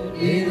Lord,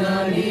 in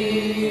our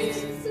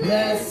needs.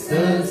 Bless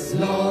us,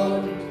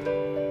 Lord.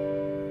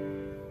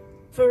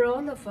 For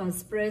all of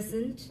us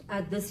present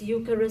at this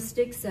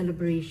Eucharistic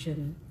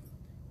celebration,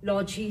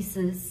 Lord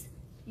Jesus,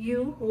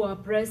 you who are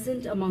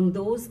present among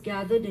those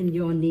gathered in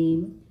your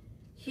name,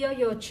 hear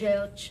your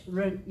church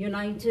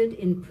united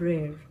in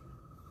prayer.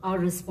 Our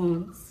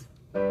response.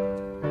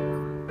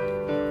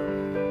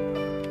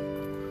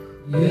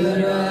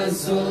 Hear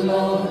us, O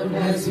Lord,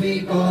 as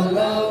we call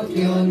out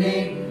your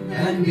name,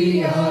 and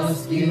we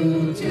ask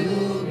you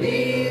to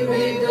be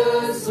with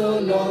us, O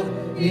Lord,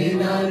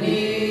 in our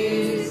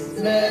needs.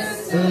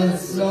 Bless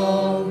us,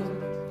 Lord.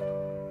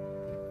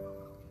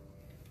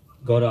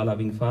 God, our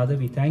loving Father,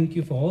 we thank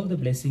you for all the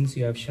blessings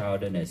you have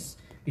showered on us.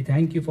 We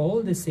thank you for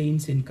all the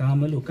saints in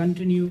Carmel who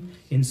continue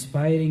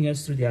inspiring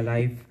us through their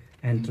life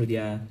and through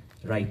their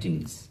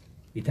writings.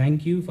 We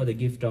thank you for the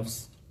gift of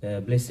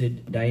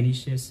blessed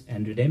Dionysius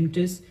and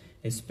Redemptus,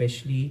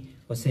 especially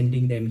for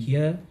sending them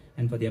here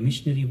and for their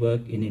missionary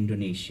work in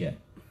Indonesia.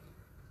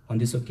 On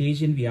this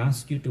occasion, we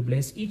ask you to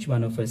bless each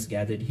one of us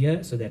gathered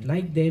here so that,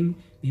 like them,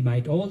 we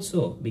might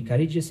also be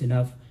courageous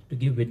enough to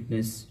give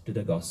witness to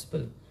the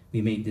gospel.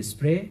 We make this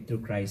prayer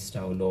through Christ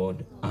our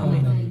Lord.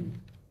 Amen. Amen.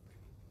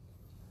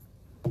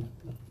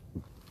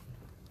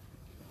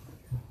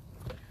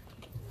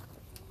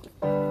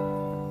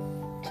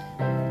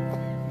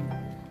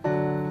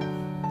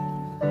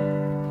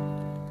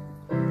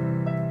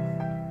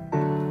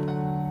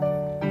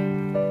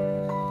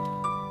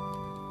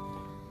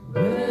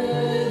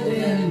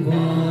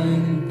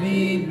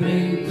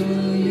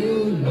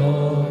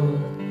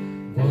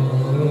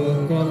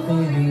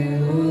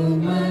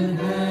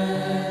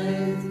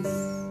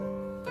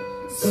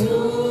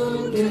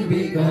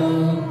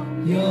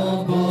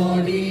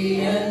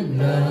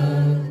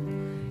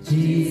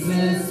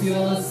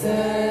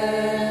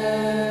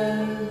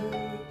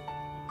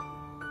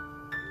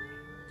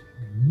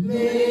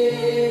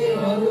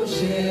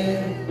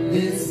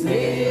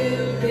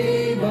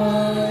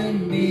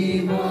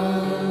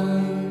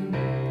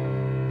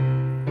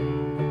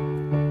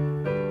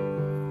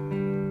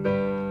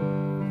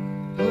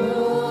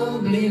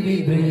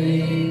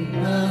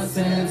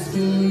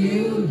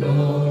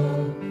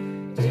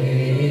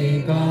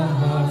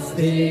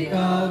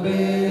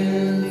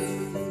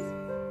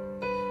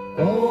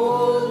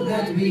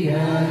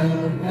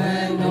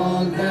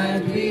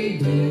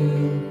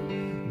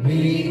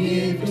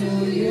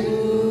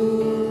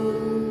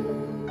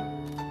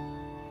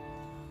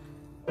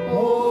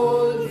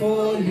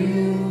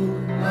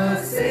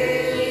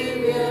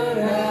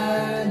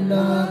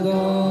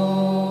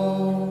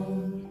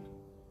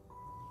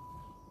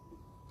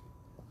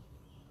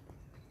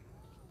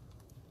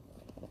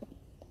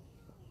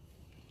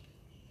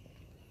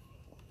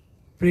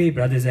 Pray,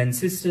 brothers and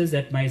sisters,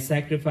 that my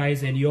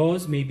sacrifice and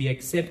yours may be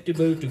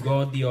acceptable to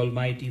God the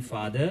Almighty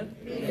Father.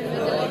 May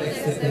the Lord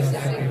accept the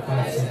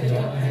sacrifice of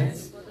your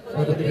hands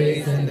for the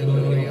praise and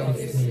glory of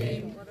his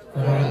name,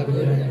 for our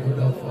good and good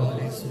of all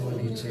his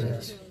holy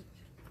church.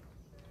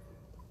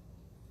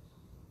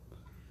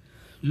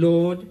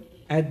 Lord,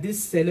 at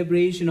this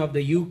celebration of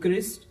the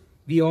Eucharist,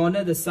 we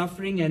honor the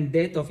suffering and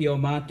death of your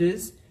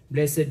martyrs,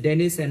 blessed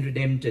Denis and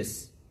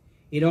Redemptus.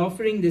 In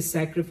offering this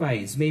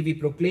sacrifice, may we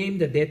proclaim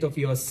the death of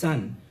your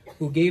Son,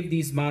 who gave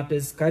these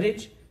martyrs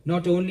courage,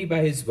 not only by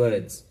his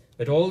words,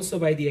 but also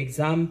by the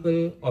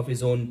example of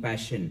his own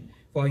passion.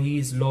 For he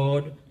is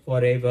Lord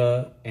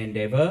forever and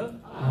ever.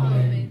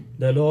 Amen.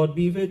 The Lord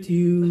be with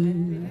you.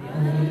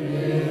 And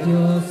with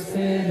your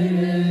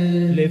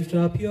spirit. Lift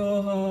up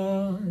your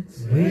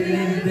hearts.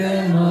 Lift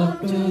them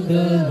up to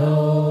the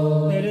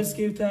Lord. Let us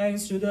give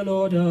thanks to the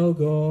Lord our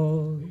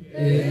God.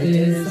 It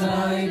is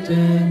right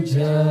and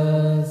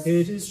just.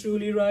 It is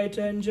truly right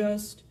and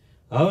just,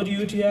 our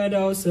duty and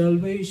our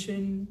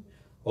salvation,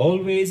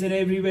 always and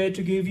everywhere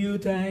to give you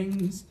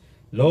thanks,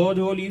 Lord,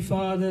 Holy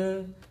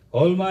Father,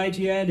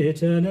 Almighty and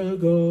eternal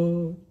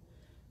God.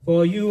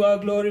 For you are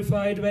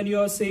glorified when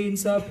your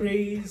saints are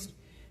praised.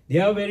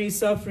 Their very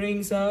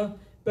sufferings are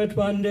but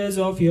wonders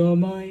of your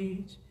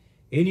might.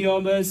 In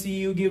your mercy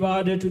you give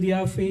ardor to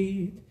their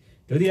faith,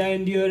 to their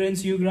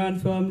endurance you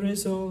grant firm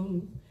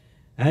resolve,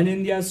 and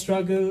in their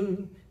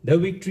struggle the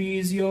victory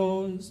is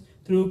yours,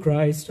 through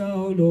Christ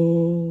our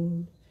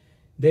Lord.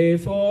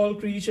 Therefore all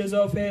creatures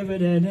of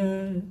heaven and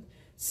earth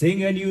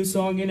sing a new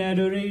song in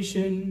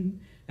adoration,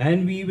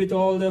 and we with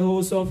all the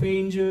hosts of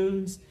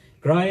angels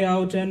cry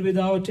out, and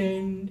without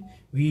end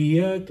we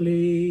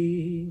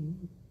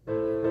acclaim.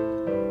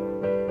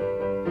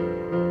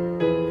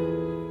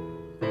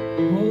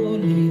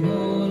 Holy,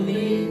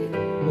 holy,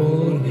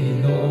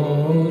 holy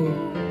Lord,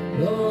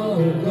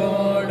 Lord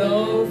God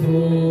of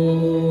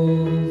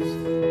hosts.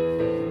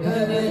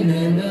 Heaven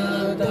and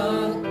earth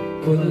are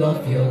full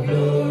of your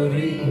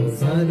glory.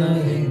 Hosanna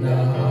in the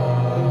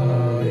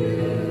highest.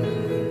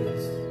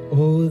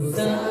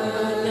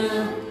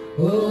 Hosanna,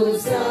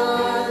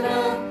 Hosanna,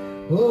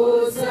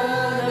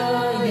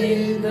 Hosanna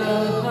in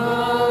the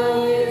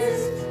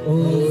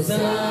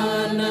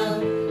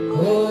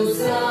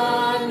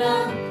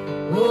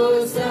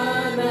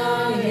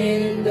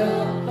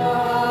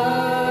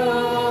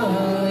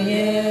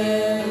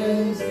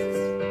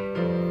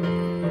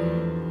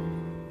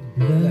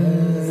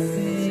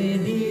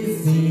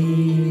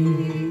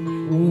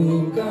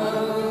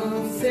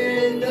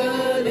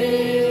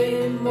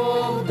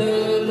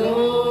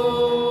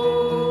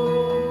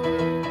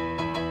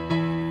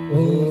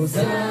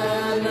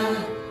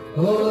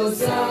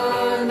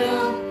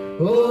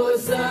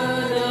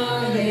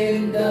Hosanna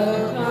in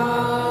the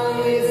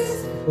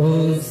highest.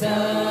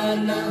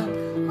 Hosanna,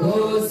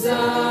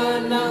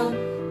 Hosanna,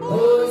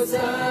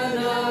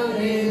 Hosanna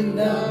in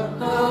the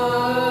highest.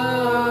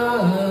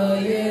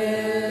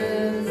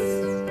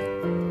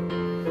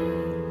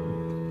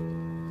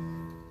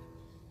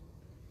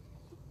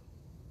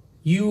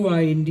 You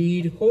are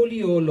indeed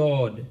holy, O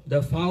Lord,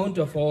 the fount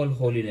of all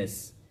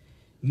holiness.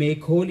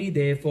 Make holy,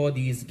 therefore,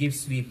 these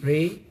gifts, we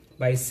pray,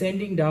 by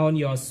sending down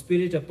your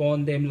Spirit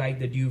upon them like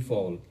the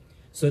dewfall,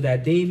 so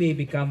that they may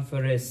become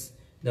for us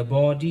the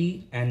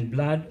body and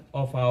blood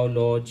of our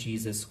Lord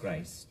Jesus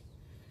Christ.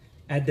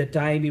 At the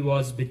time he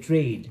was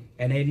betrayed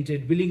and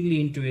entered willingly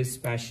into his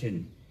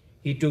passion,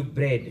 he took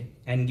bread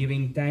and,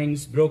 giving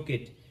thanks, broke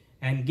it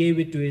and gave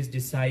it to his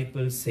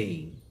disciples,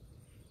 saying,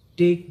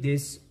 "Take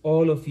this,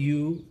 all of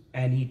you,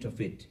 and eat of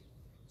it,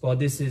 for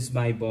this is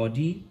my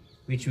body,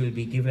 which will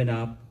be given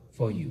up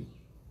for you."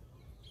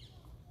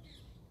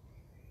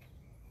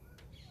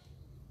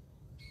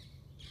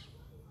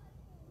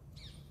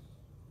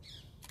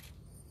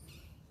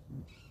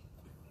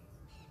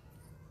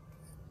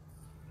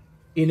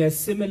 In a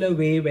similar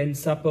way, when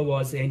supper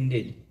was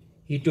ended,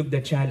 he took the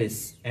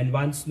chalice, and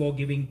once more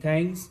giving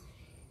thanks,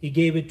 he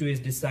gave it to his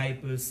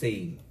disciples,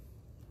 saying,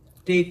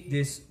 "Take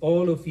this,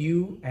 all of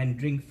you, and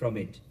drink from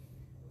it,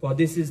 for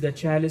this is the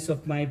chalice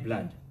of my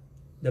blood,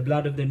 the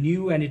blood of the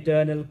new and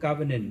eternal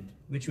covenant,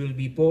 which will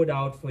be poured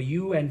out for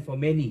you and for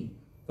many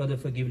for the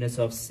forgiveness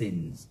of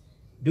sins.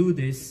 Do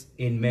this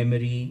in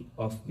memory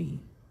of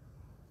me."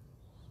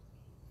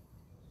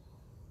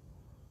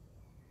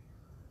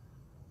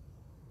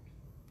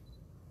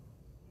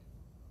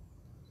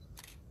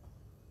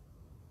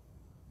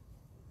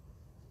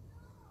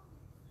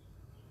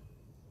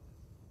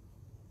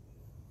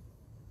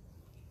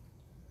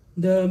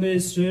 The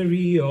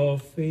mystery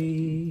of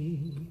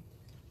faith.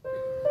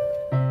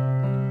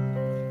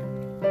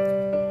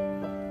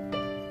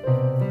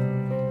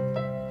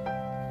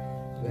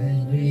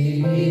 When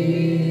we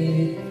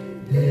eat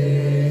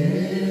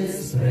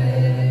this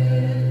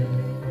bread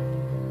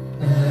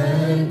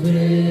and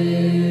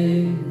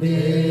drink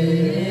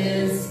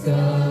this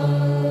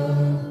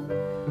cup,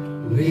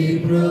 we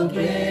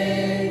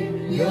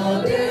proclaim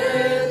your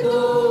death,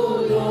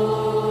 O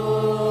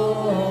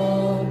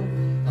Lord,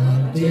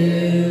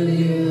 until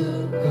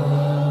you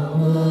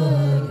come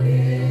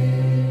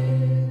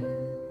again.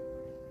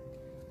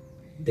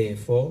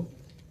 Therefore,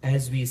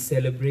 as we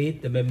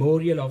celebrate the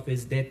memorial of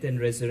his death and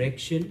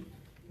resurrection,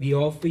 we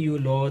offer you,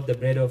 Lord, the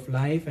bread of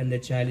life and the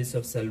chalice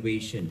of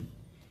salvation,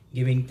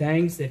 giving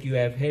thanks that you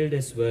have held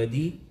us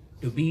worthy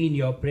to be in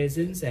your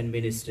presence and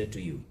minister to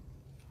you.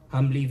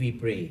 Humbly we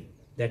pray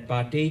that,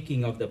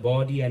 partaking of the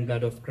body and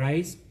blood of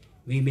Christ,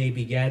 we may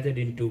be gathered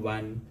into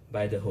one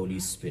by the Holy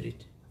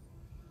Spirit.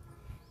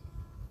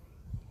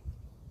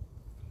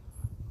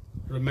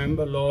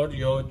 Remember, Lord,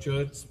 your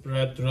church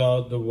spread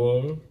throughout the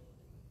world,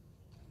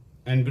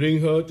 and bring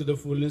her to the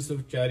fullness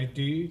of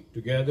charity,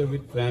 together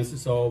with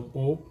Francis our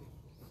Pope,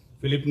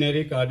 Philip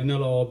Neri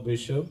Cardinal our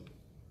Bishop,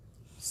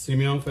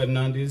 Simeon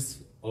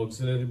Fernandez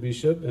Auxiliary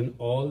Bishop, and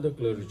all the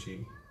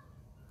clergy.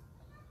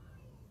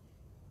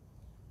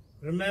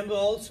 Remember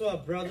also our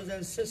brothers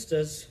and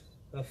sisters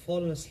who have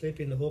fallen asleep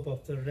in the hope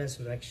of the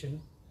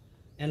resurrection,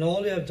 and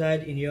all who have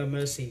died in your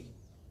mercy.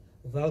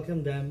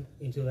 Welcome them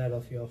into that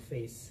of your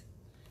faith.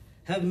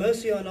 Have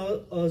mercy on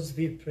us,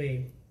 we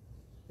pray,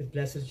 with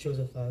Blessed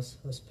Joseph, her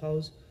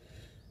spouse,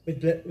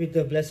 with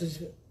the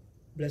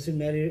Blessed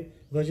Mary,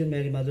 Virgin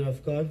Mary, Mother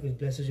of God, with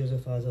Blessed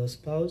Joseph, her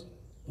spouse,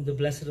 with the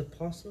blessed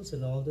apostles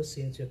and all the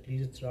saints who have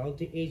pleased throughout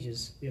the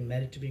ages. We are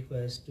married to be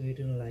Christ, to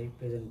eternal life,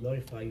 praise and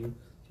glorify you,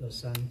 your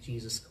Son,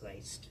 Jesus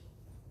Christ.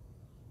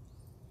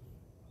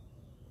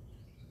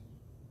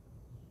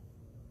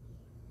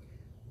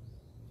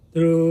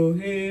 Through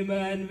him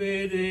and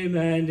with him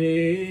and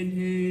in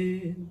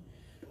him,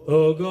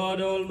 O God,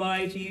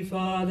 Almighty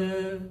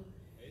Father,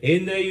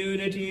 in the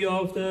unity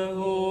of the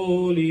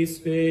Holy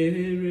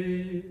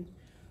Spirit,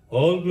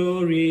 all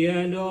glory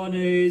and honor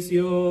is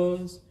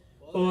yours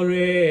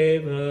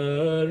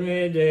forever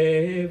and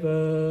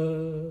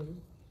ever.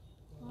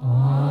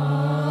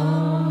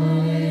 Amen.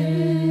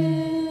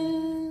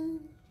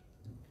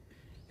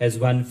 As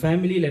one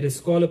family, let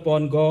us call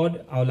upon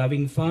God, our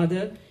loving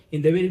Father,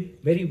 in the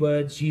very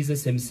words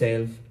Jesus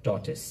himself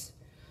taught us.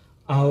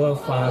 Our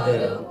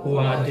Father, who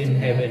art in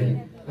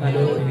heaven,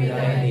 hallowed be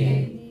thy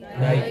name.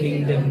 Thy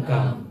kingdom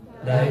come,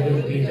 thy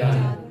will be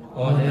done,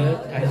 on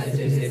earth as it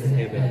is in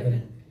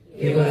heaven.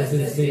 Give us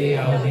this day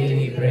our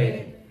daily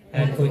bread,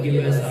 and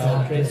forgive us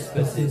our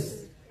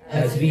trespasses,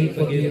 as we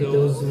forgive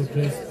those who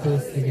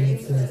trespass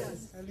against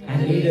us.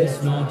 And lead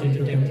us not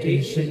into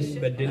temptation,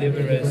 but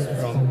deliver us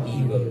from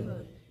evil.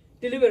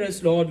 Deliver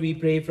us, Lord, we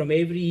pray, from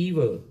every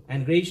evil,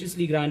 and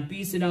graciously grant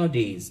peace in our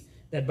days,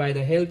 that by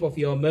the help of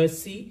your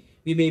mercy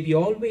we may be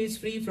always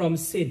free from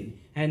sin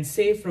and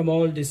safe from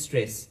all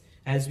distress,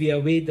 as we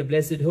await the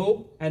blessed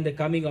hope and the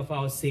coming of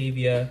our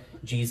Saviour,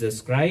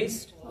 Jesus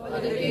Christ. For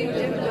the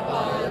kingdom, the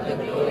power, and the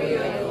glory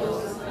are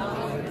yours,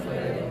 now and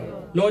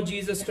forever. Lord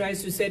Jesus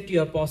Christ, who said to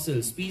your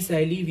apostles, "Peace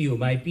I leave you,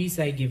 my peace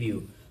I give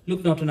you,"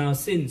 look not on our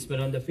sins, but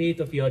on the faith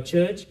of your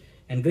church,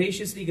 and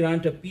graciously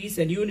grant her peace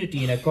and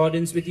unity in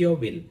accordance with your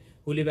will,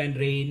 who live and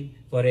reign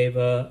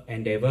forever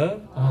and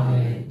ever.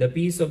 Amen. The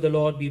peace of the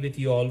Lord be with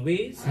you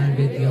always. And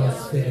with your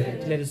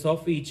spirit. Let us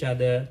offer each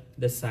other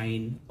the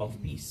sign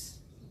of peace.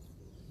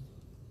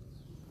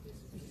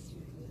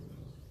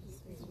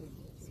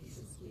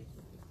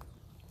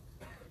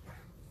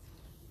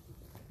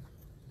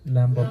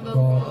 Lamb of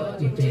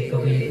God, you take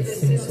away the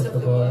sins of the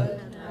world,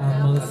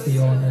 have mercy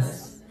on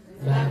us.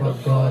 Lamb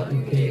of God,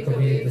 you take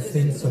away the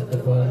sins of the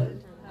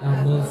world,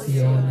 have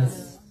mercy on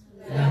us.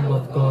 Lamb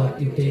of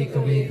God, you take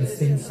away the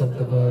sins of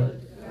the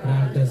world,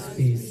 grant us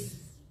peace.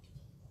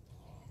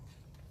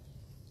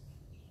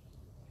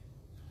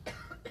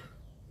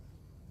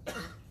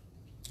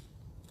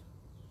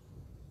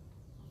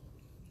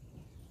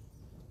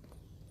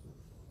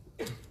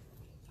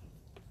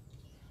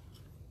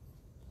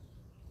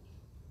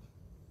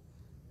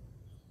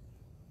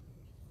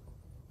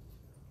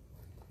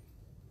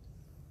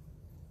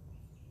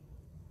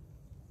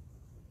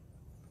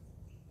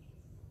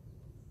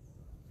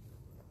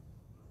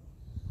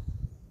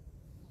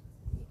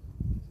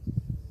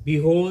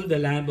 Behold the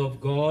Lamb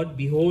of God,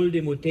 behold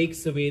him who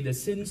takes away the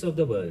sins of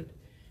the world.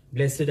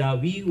 Blessed are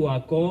we who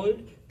are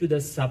called to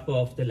the supper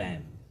of the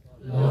Lamb.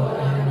 Lord,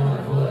 I am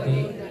not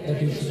worthy that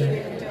you should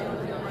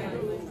enter my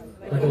roof,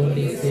 but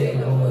only say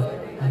the word,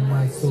 and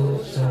my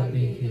soul shall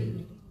be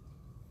healed.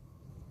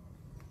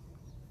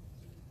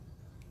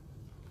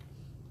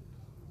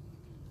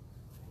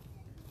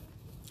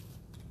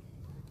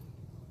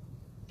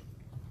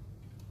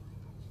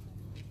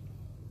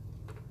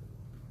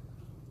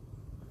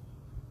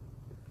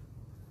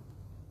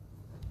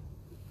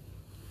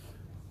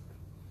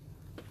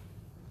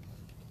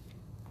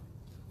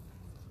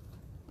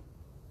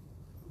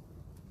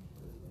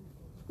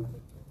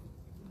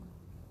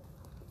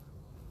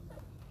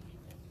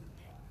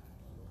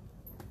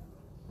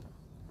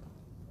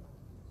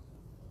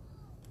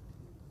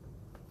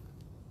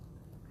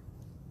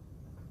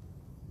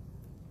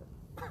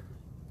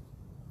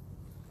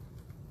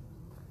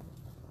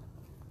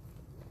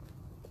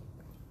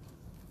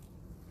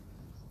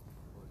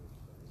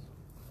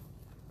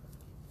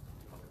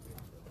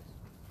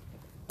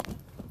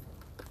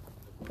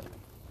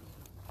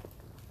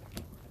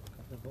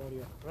 The body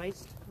of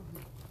Christ.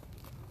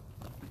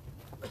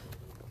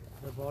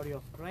 The body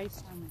of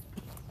Christ.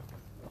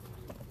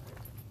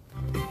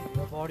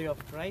 The body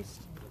of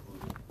Christ.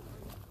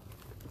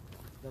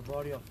 The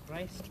body of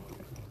Christ.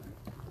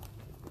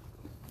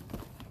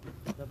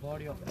 The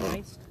body of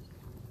Christ.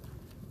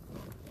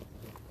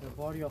 The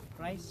body of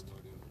Christ.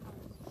 The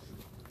body of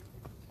Christ.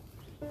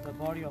 The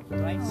body of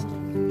Christ.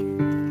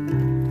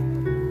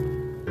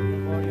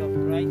 The body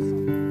of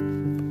Christ.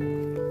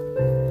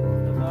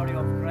 The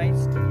body of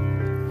Christ.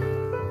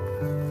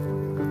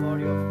 The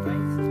body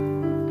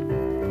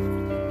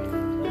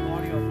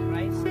of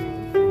Christ.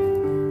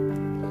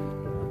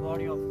 The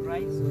body of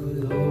Christ. The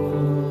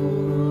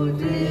Lord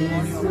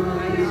is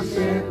my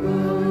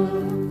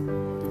shepherd,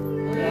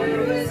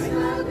 there is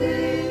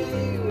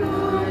nothing I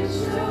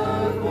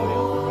shall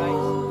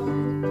want.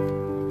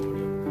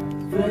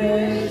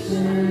 Fresh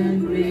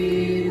and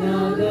green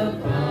are the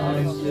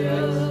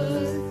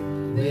pastures,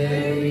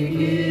 there He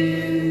gives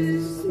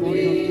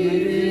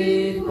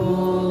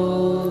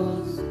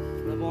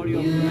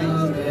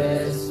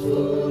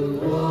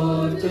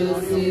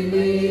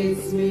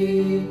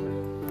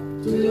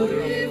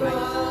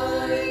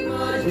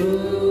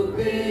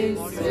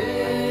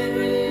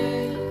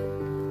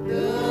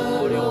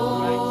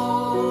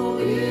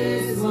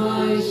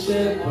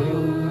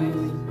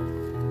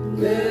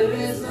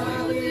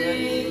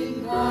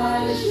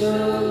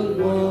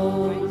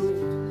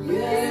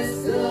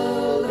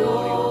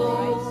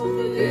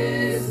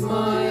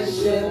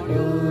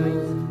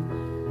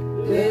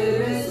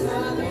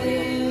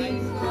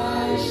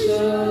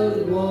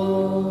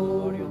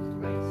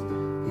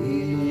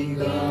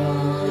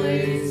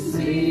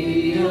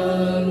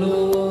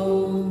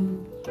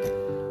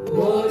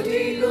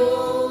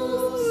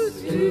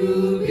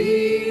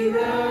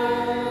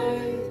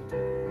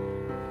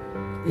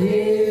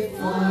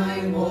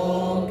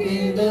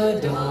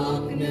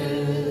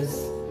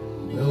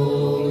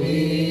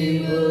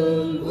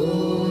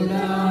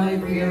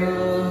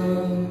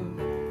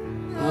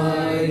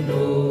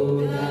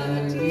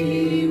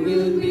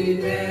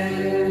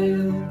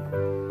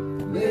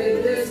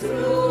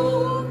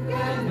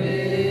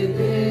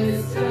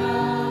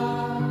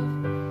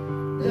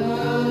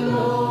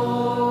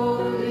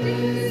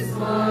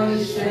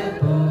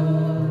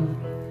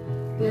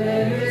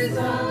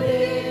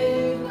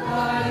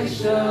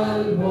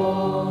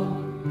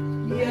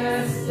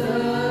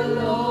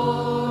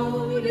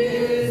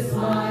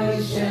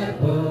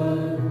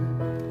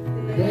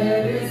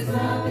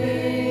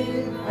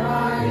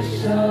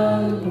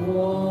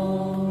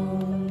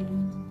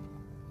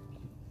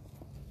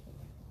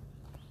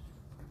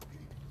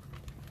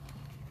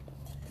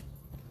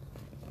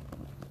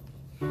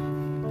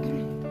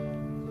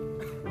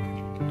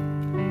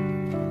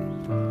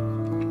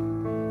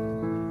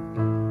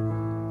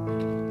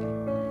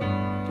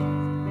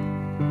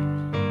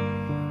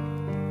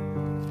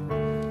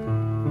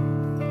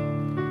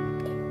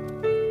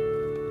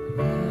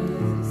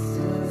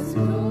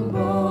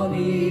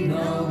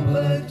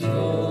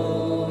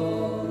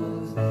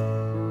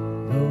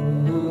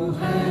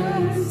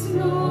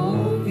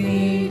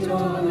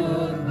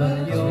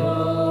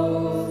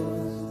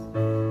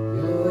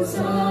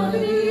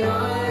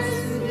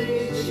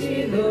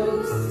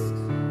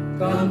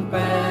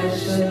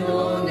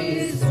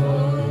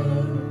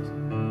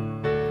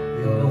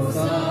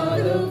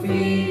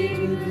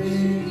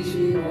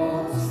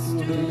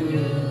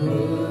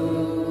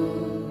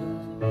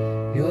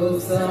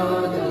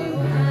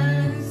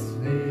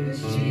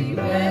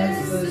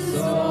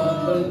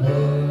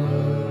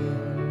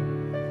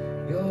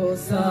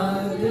Yours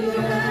are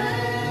the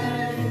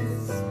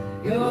hands,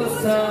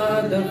 yours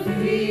are the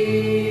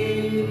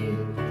feet,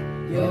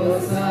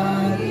 yours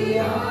are the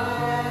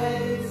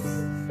eyes,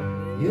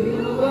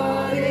 you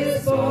are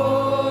his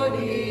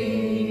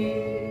body.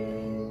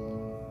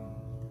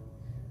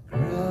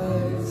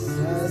 Christ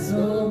has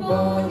no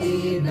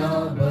body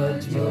now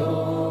but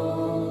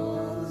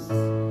yours,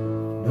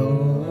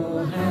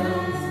 no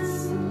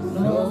hands,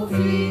 no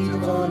feet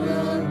on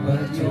earth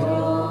but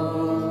yours.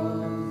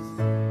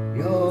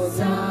 Yours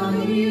are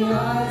the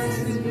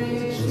eyes with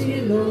which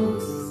he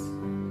looks,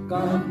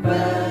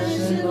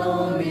 compassion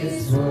on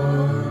his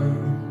word.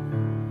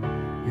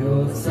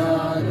 Yours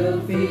are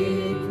the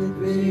feet with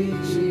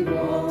which he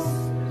walks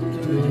to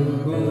do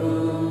good.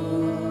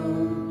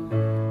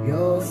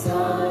 Yours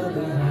are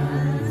the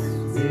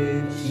hands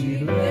which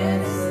he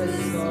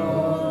blesses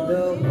all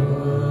the world.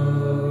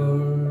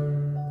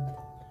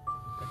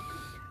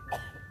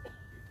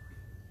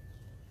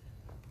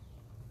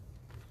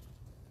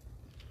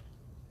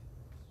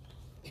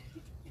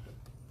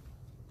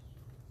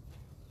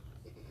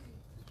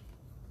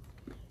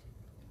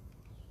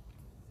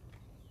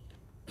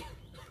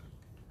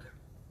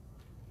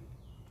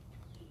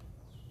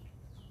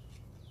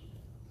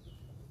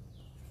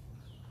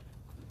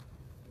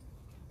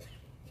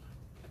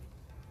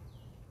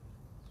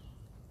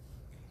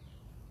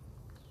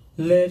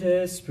 Let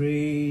us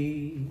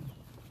pray.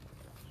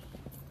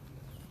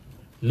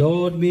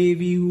 Lord, may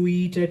we who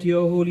eat at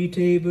your holy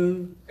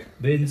table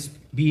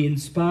be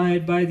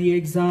inspired by the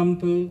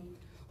example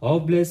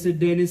of blessed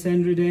Denis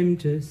and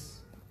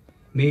Redemptus.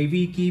 May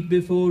we keep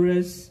before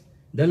us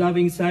the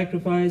loving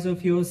sacrifice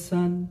of your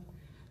Son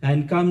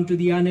and come to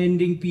the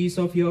unending peace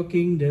of your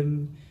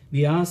kingdom.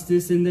 We ask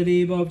this in the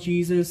name of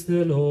Jesus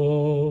the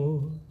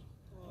Lord.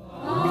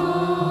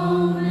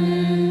 Amen.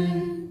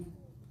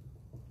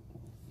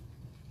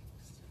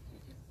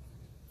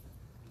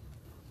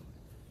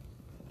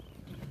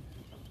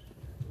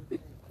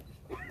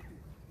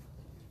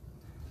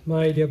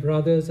 My dear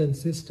brothers and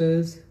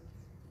sisters,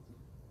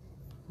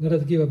 let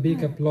us give a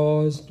big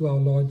applause to our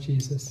Lord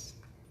Jesus.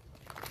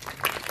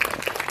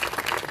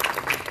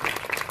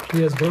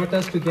 He has brought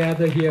us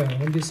together here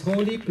on this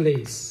holy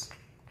place.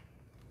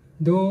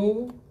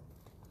 Though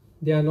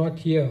they are not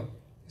here,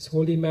 these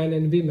holy men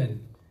and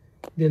women,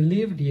 they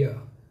lived here.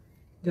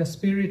 Their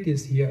spirit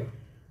is here.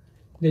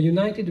 They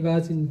united with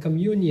us in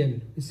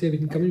communion. We say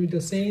in communion with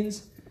the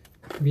saints,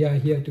 we are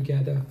here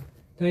together.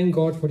 Thank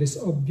God for this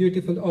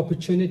beautiful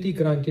opportunity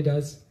granted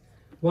us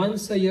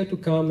once a year to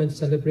come and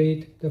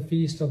celebrate the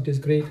feast of these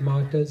great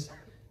martyrs,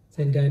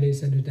 St.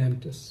 Denis and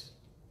Redemptus.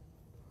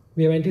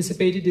 We have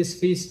anticipated this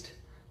feast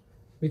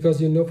because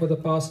for the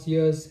past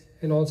years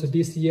and also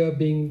this year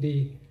being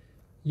the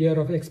year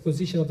of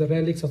exposition of the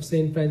relics of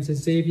St. Francis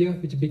Xavier,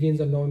 which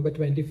begins on November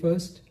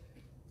 21st.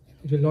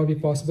 It will not be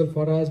possible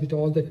for us with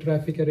all the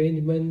traffic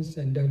arrangements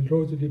and the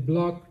roads will be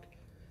blocked.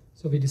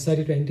 So we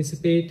decided to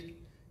anticipate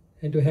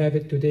and to have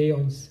it today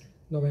on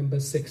November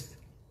 6th.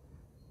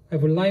 I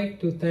would like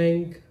to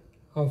thank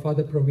our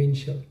Father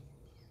Provincial.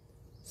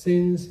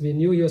 Since we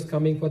knew he was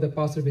coming for the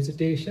pastoral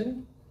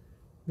visitation,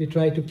 we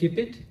tried to keep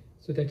it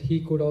so that he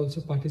could also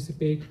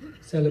participate,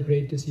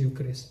 celebrate this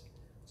Eucharist.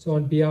 So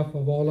on behalf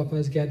of all of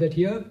us gathered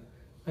here,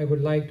 I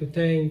would like to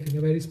thank in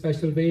a very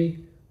special way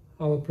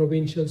our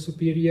Provincial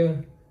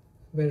Superior,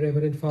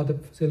 Reverend Father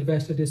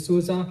Sylvester de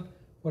Souza,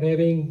 for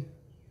having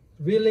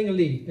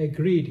willingly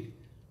agreed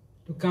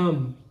to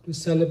come to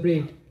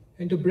celebrate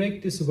and to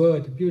break this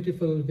word,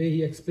 beautiful way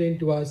he explained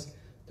to us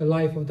the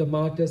life of the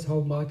martyrs, how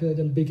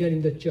martyrdom began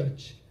in the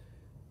church.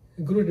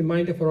 A good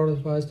reminder for all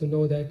of us to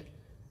know that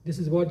this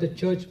is what the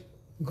church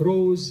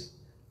grows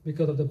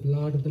because of the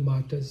blood of the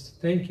martyrs.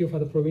 Thank you,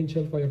 Father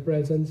Provincial, for your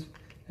presence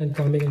and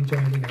coming and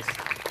joining us.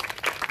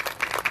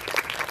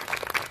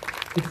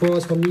 It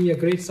was for me a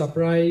great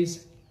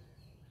surprise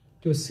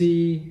to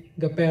see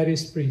the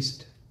parish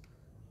priest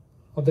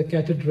of the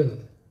cathedral.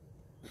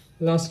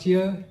 Last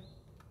year,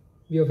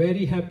 we were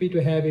very happy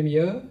to have him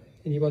here,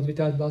 and he was with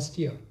us last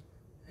year.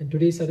 And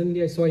today,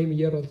 suddenly, I saw him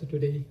here also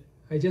today.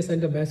 I just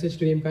sent a message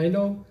to him. I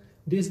know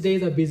these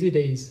days are busy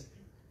days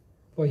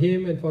for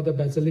him and for the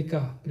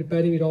Basilica,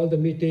 preparing with all the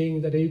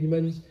meetings, the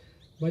arrangements.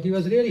 But he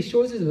was really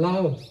shows his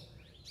love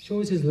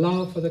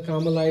for the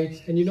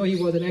Carmelites. And he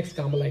was an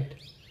ex-Carmelite.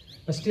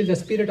 But still, the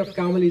spirit of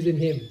Carmel is in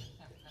him.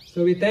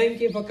 So we thank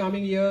him for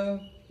coming here.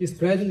 His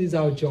presence is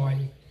our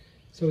joy.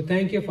 So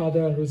thank you,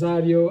 Father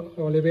Rosario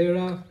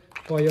Oliveira,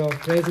 for your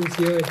presence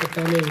here and for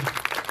coming.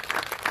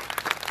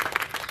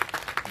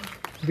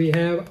 We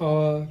have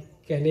our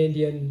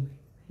Canadian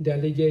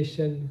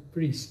delegation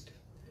priest,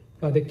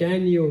 Father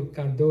Canio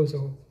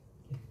Cardozo.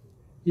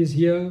 He's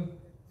here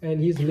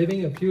and he's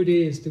living a few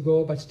days to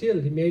go, but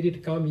still he made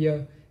it come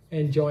here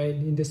and join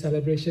in the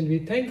celebration. We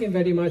thank him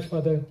very much,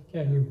 Father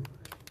Canio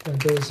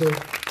Cardozo.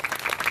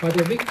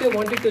 Father Victor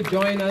wanted to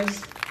join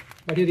us,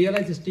 but he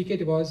realized his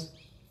ticket was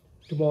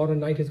tomorrow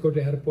night. He's going to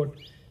the airport.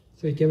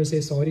 So he came and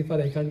said, sorry,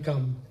 Father, I can't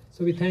come.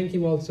 So we thank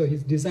him also,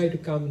 his desire to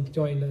come and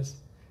join us.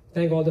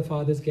 Thank all the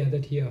fathers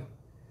gathered here.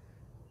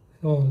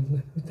 Oh,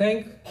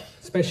 thank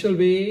special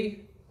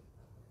way.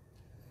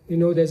 You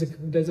know,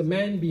 there's a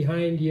man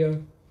behind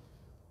here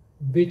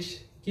which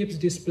keeps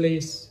this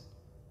place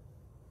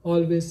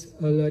always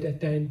alert,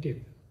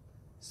 attentive.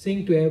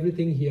 Sing to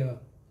everything here.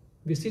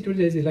 We see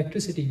today there's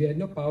electricity. We had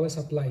no power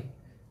supply.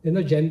 There's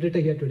no generator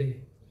here today.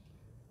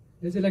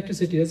 There's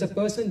electricity. There's a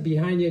person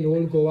behind you in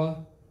old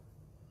Goa,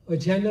 a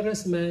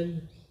generous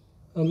man,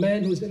 a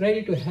man who's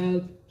ready to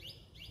help.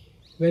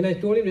 When I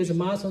told him there's a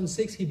Mass on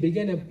 6, he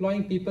began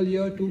employing people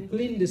here to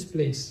clean this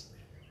place.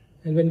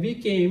 And when we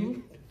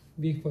came,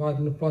 we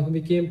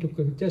came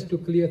to just to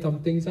clear some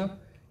things up.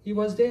 He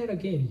was there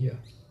again here.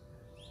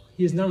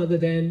 He is none other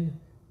than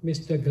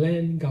Mr.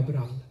 Glenn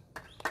Gabral.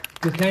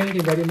 We thank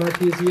him very much.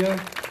 He's here.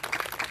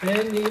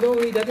 And you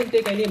know, he doesn't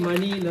take any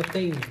money,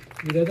 nothing.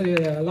 He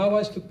doesn't allow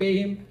us to pay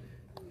him.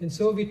 And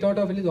so we thought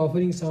of at least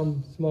offering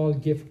some small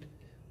gift.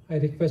 I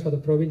request for the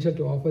provincial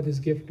to offer this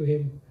gift to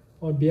him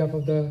on behalf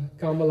of the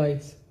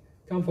Carmelites.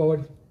 Come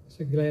forward,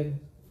 Mr. Glenn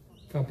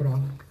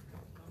Gabral.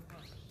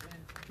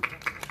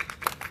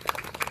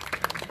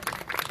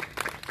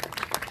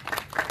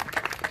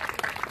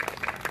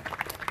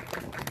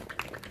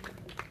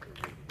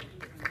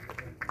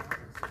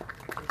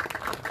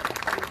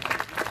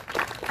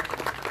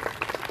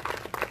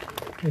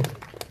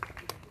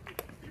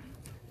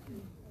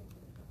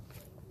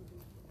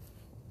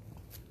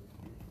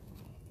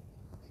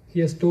 He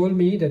has told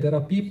me that there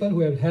are people who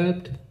have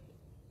helped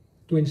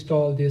to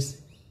install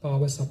this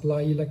power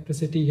supply,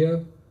 electricity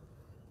here,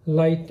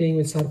 lighting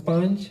with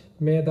Sarpanch,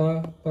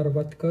 Meda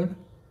Parvatkar,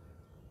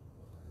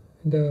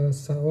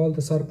 all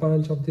the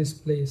Sarpanch of this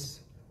place,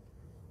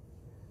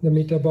 the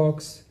meter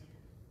box,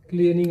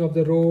 cleaning of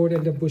the road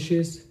and the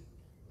bushes,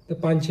 the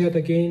Panchayat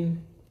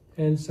again,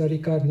 and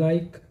Sarikar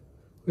Naik,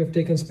 who have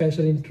taken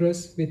special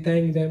interest. We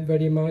thank them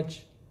very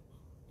much.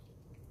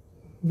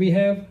 We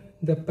have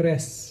the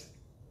press,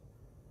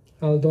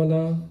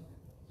 Aldona,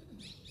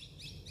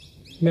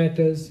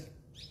 Matters,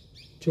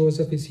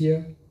 Joseph is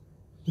here,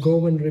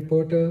 Goan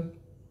reporter,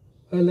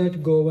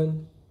 Alert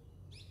Goan.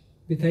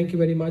 We thank you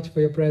very much for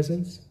your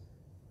presence.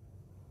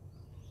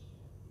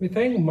 We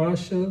thank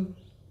Marshall,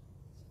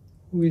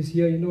 who is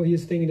here. You know, he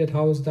is staying in that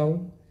house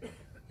down.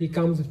 He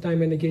comes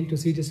time and again to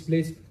see this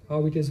place,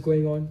 how it is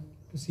going on,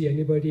 to see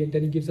anybody, and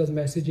then he gives us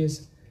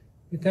messages.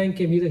 We thank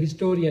him. He's a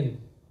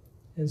historian,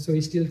 and so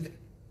he's doing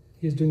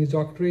his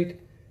doctorate,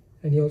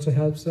 and he also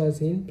helps us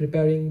in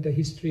preparing the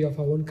history of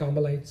our own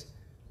Carmelites.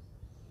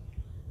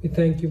 We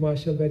thank you,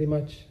 Marshall, very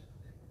much.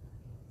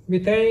 We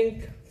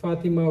thank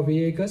Fatima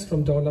Villegas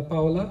from Donna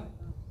Paula.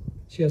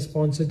 She has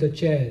sponsored the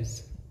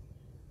chairs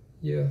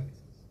here.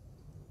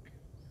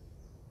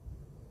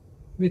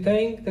 We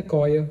thank the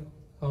choir,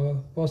 our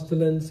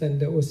postulants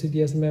and the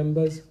OCDS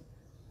members.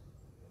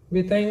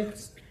 We thank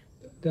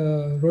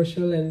the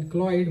Rochelle and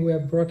Cloyd who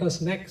have brought us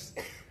snacks.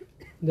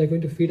 They're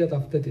going to feed us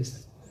after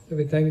this. So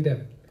we thank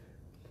them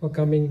for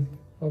coming,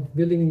 for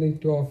willingly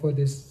to offer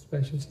this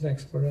special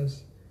snacks for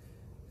us.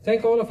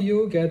 Thank all of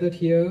you gathered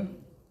here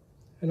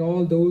and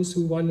all those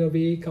who one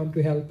way come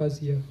to help us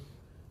here.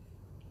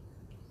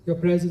 Your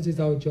presence is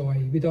our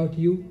joy. Without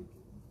you,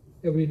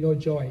 there will be no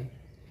joy.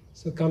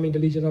 So coming, the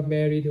Legion of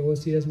Mary, the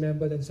OCS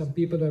members, and some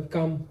people who have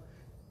come,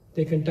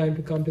 taken time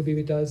to come to be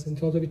with us. And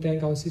also we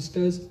thank our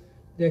sisters,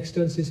 the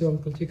external sisters from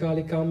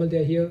Chikali Kamal,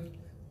 they're here.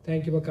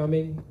 Thank you for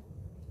coming.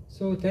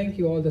 So thank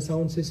you all, the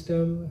sound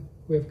system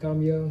who have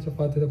come here, so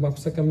part of the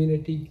Mapsa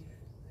community,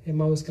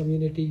 Emmaus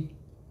community,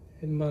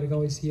 and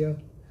Margaon is here.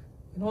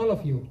 And all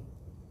of you.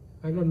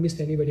 I've not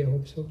missed anybody, I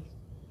hope so.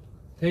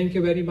 Thank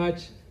you very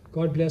much.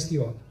 God bless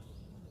you all.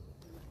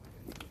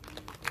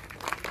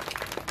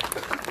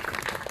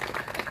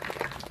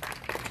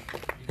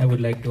 I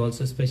would like to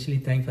also especially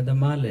thank Father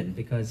Marlon,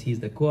 because he's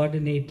the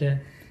coordinator,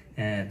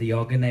 the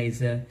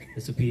organizer.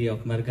 The Superior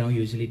of Margaon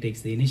usually takes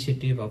the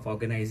initiative of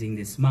organizing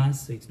this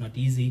Mass, so it's not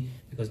easy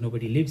because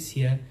nobody lives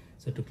here,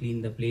 so to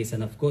clean the place.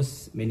 And of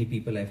course, many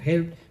people have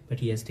helped, but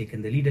he has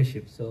taken the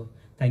leadership. So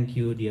thank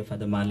you, dear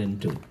Father Marlon,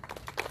 too.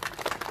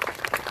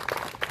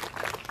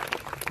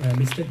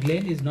 Mr.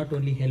 Glenn is not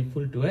only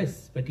helpful to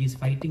us, but he's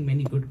fighting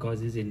many good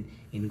causes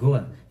in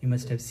Goa. You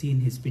must have seen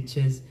his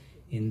pictures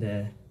in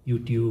the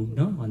YouTube,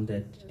 no, on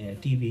the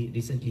TV.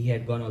 Recently, he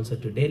had gone also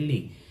to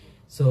Delhi.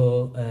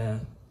 So,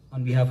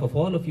 on behalf of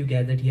all of you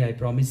gathered here, I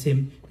promise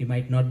him we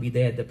might not be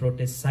there at the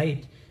protest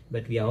site,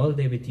 but we are all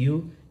there with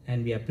you,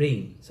 and we are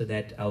praying so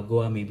that our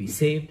Goa may be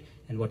saved,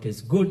 and what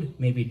is good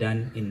may be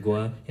done in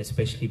Goa,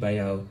 especially by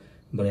our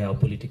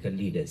political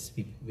leaders.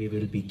 We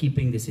will be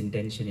keeping this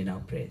intention in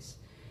our prayers.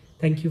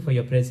 Thank you for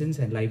your presence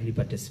and lively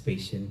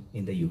participation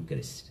in the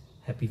Eucharist.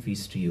 Happy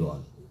feast to you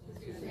all.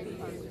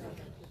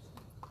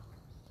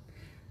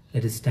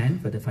 Let us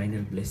stand for the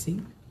final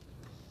blessing.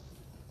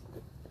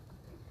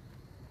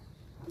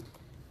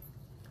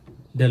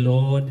 The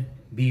Lord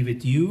be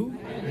with you,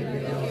 and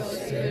with your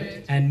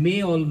spirit. And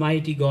may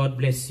Almighty God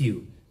bless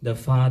you, the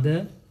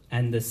Father,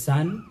 and the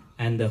Son,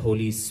 and the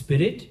Holy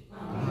Spirit.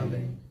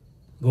 Amen.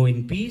 Go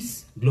in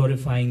peace,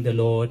 glorifying the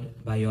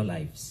Lord by your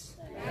lives.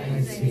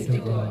 Thanks be to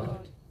God.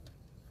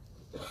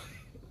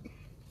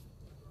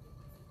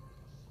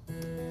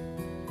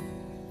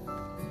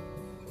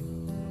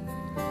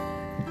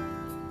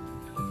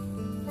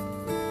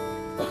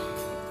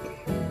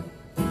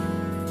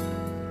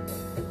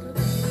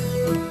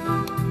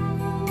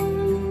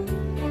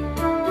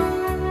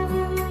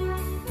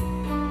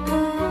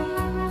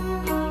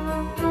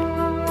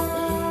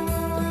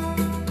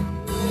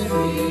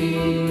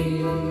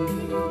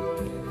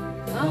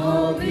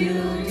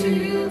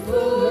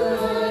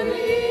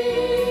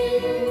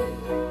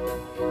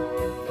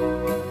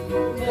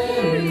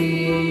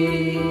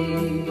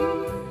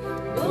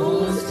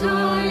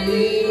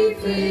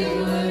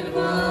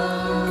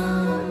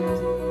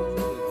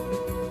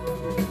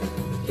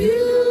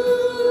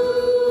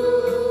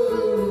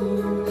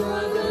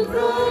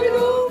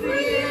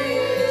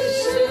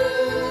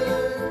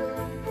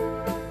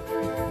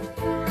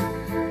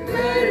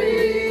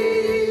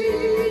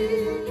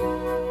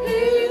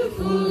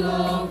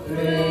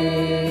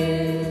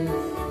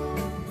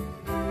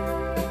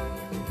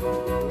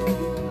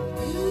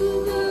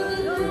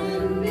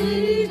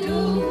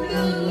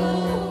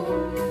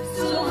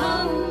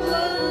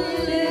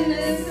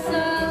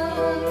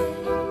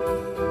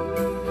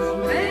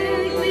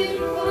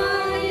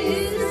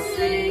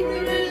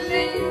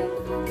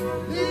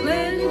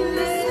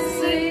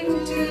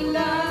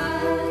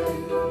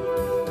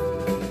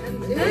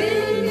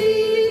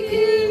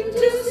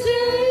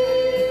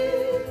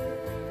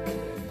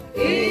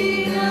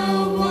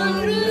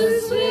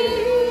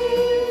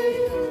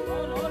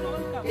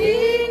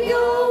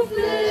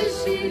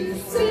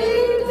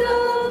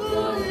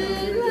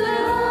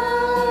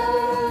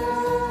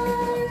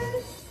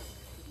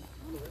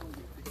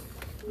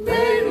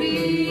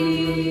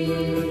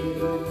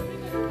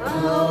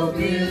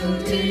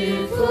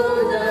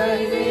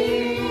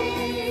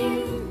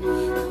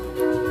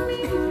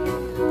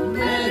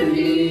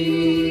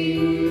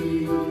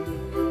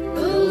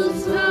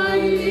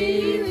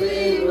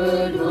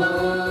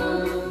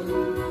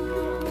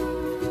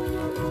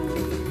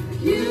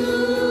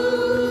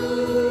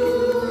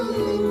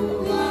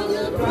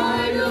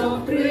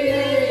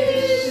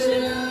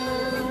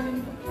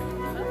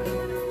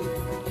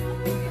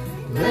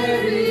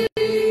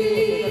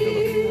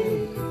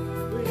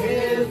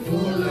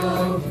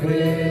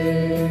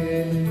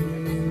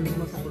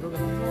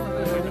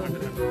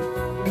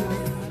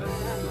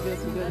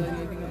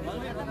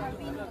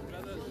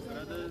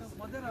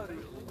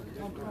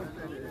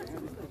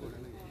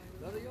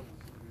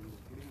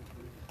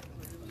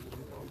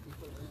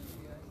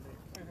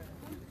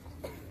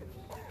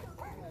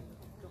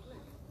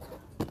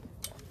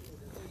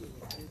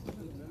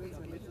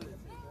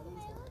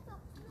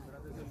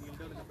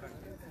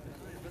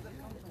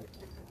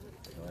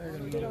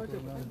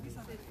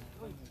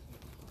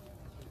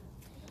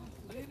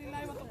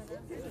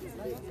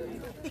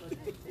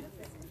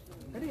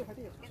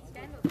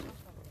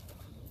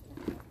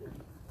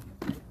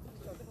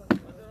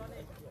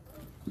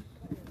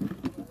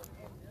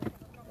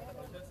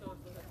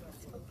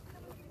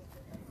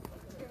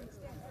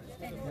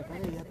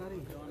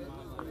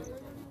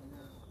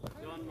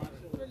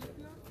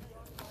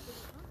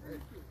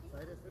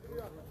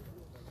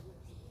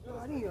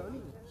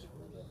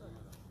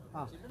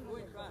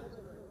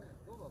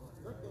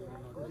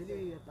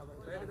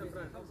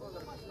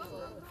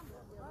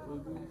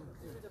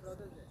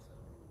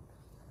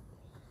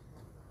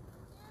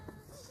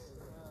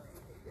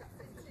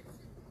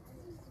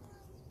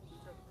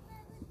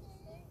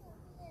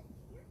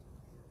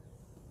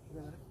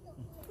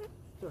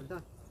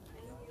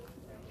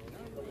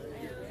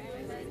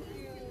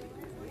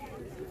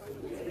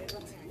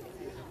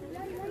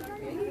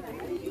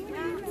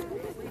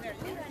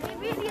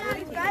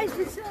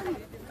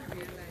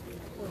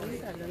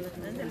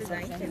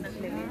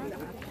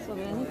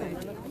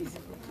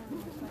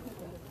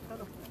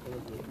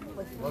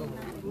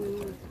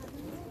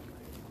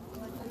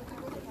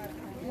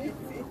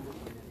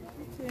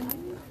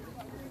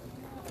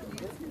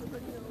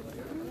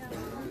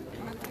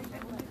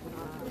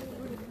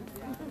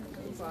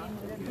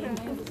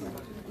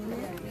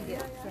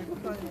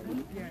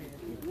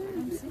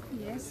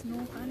 Yes,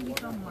 no,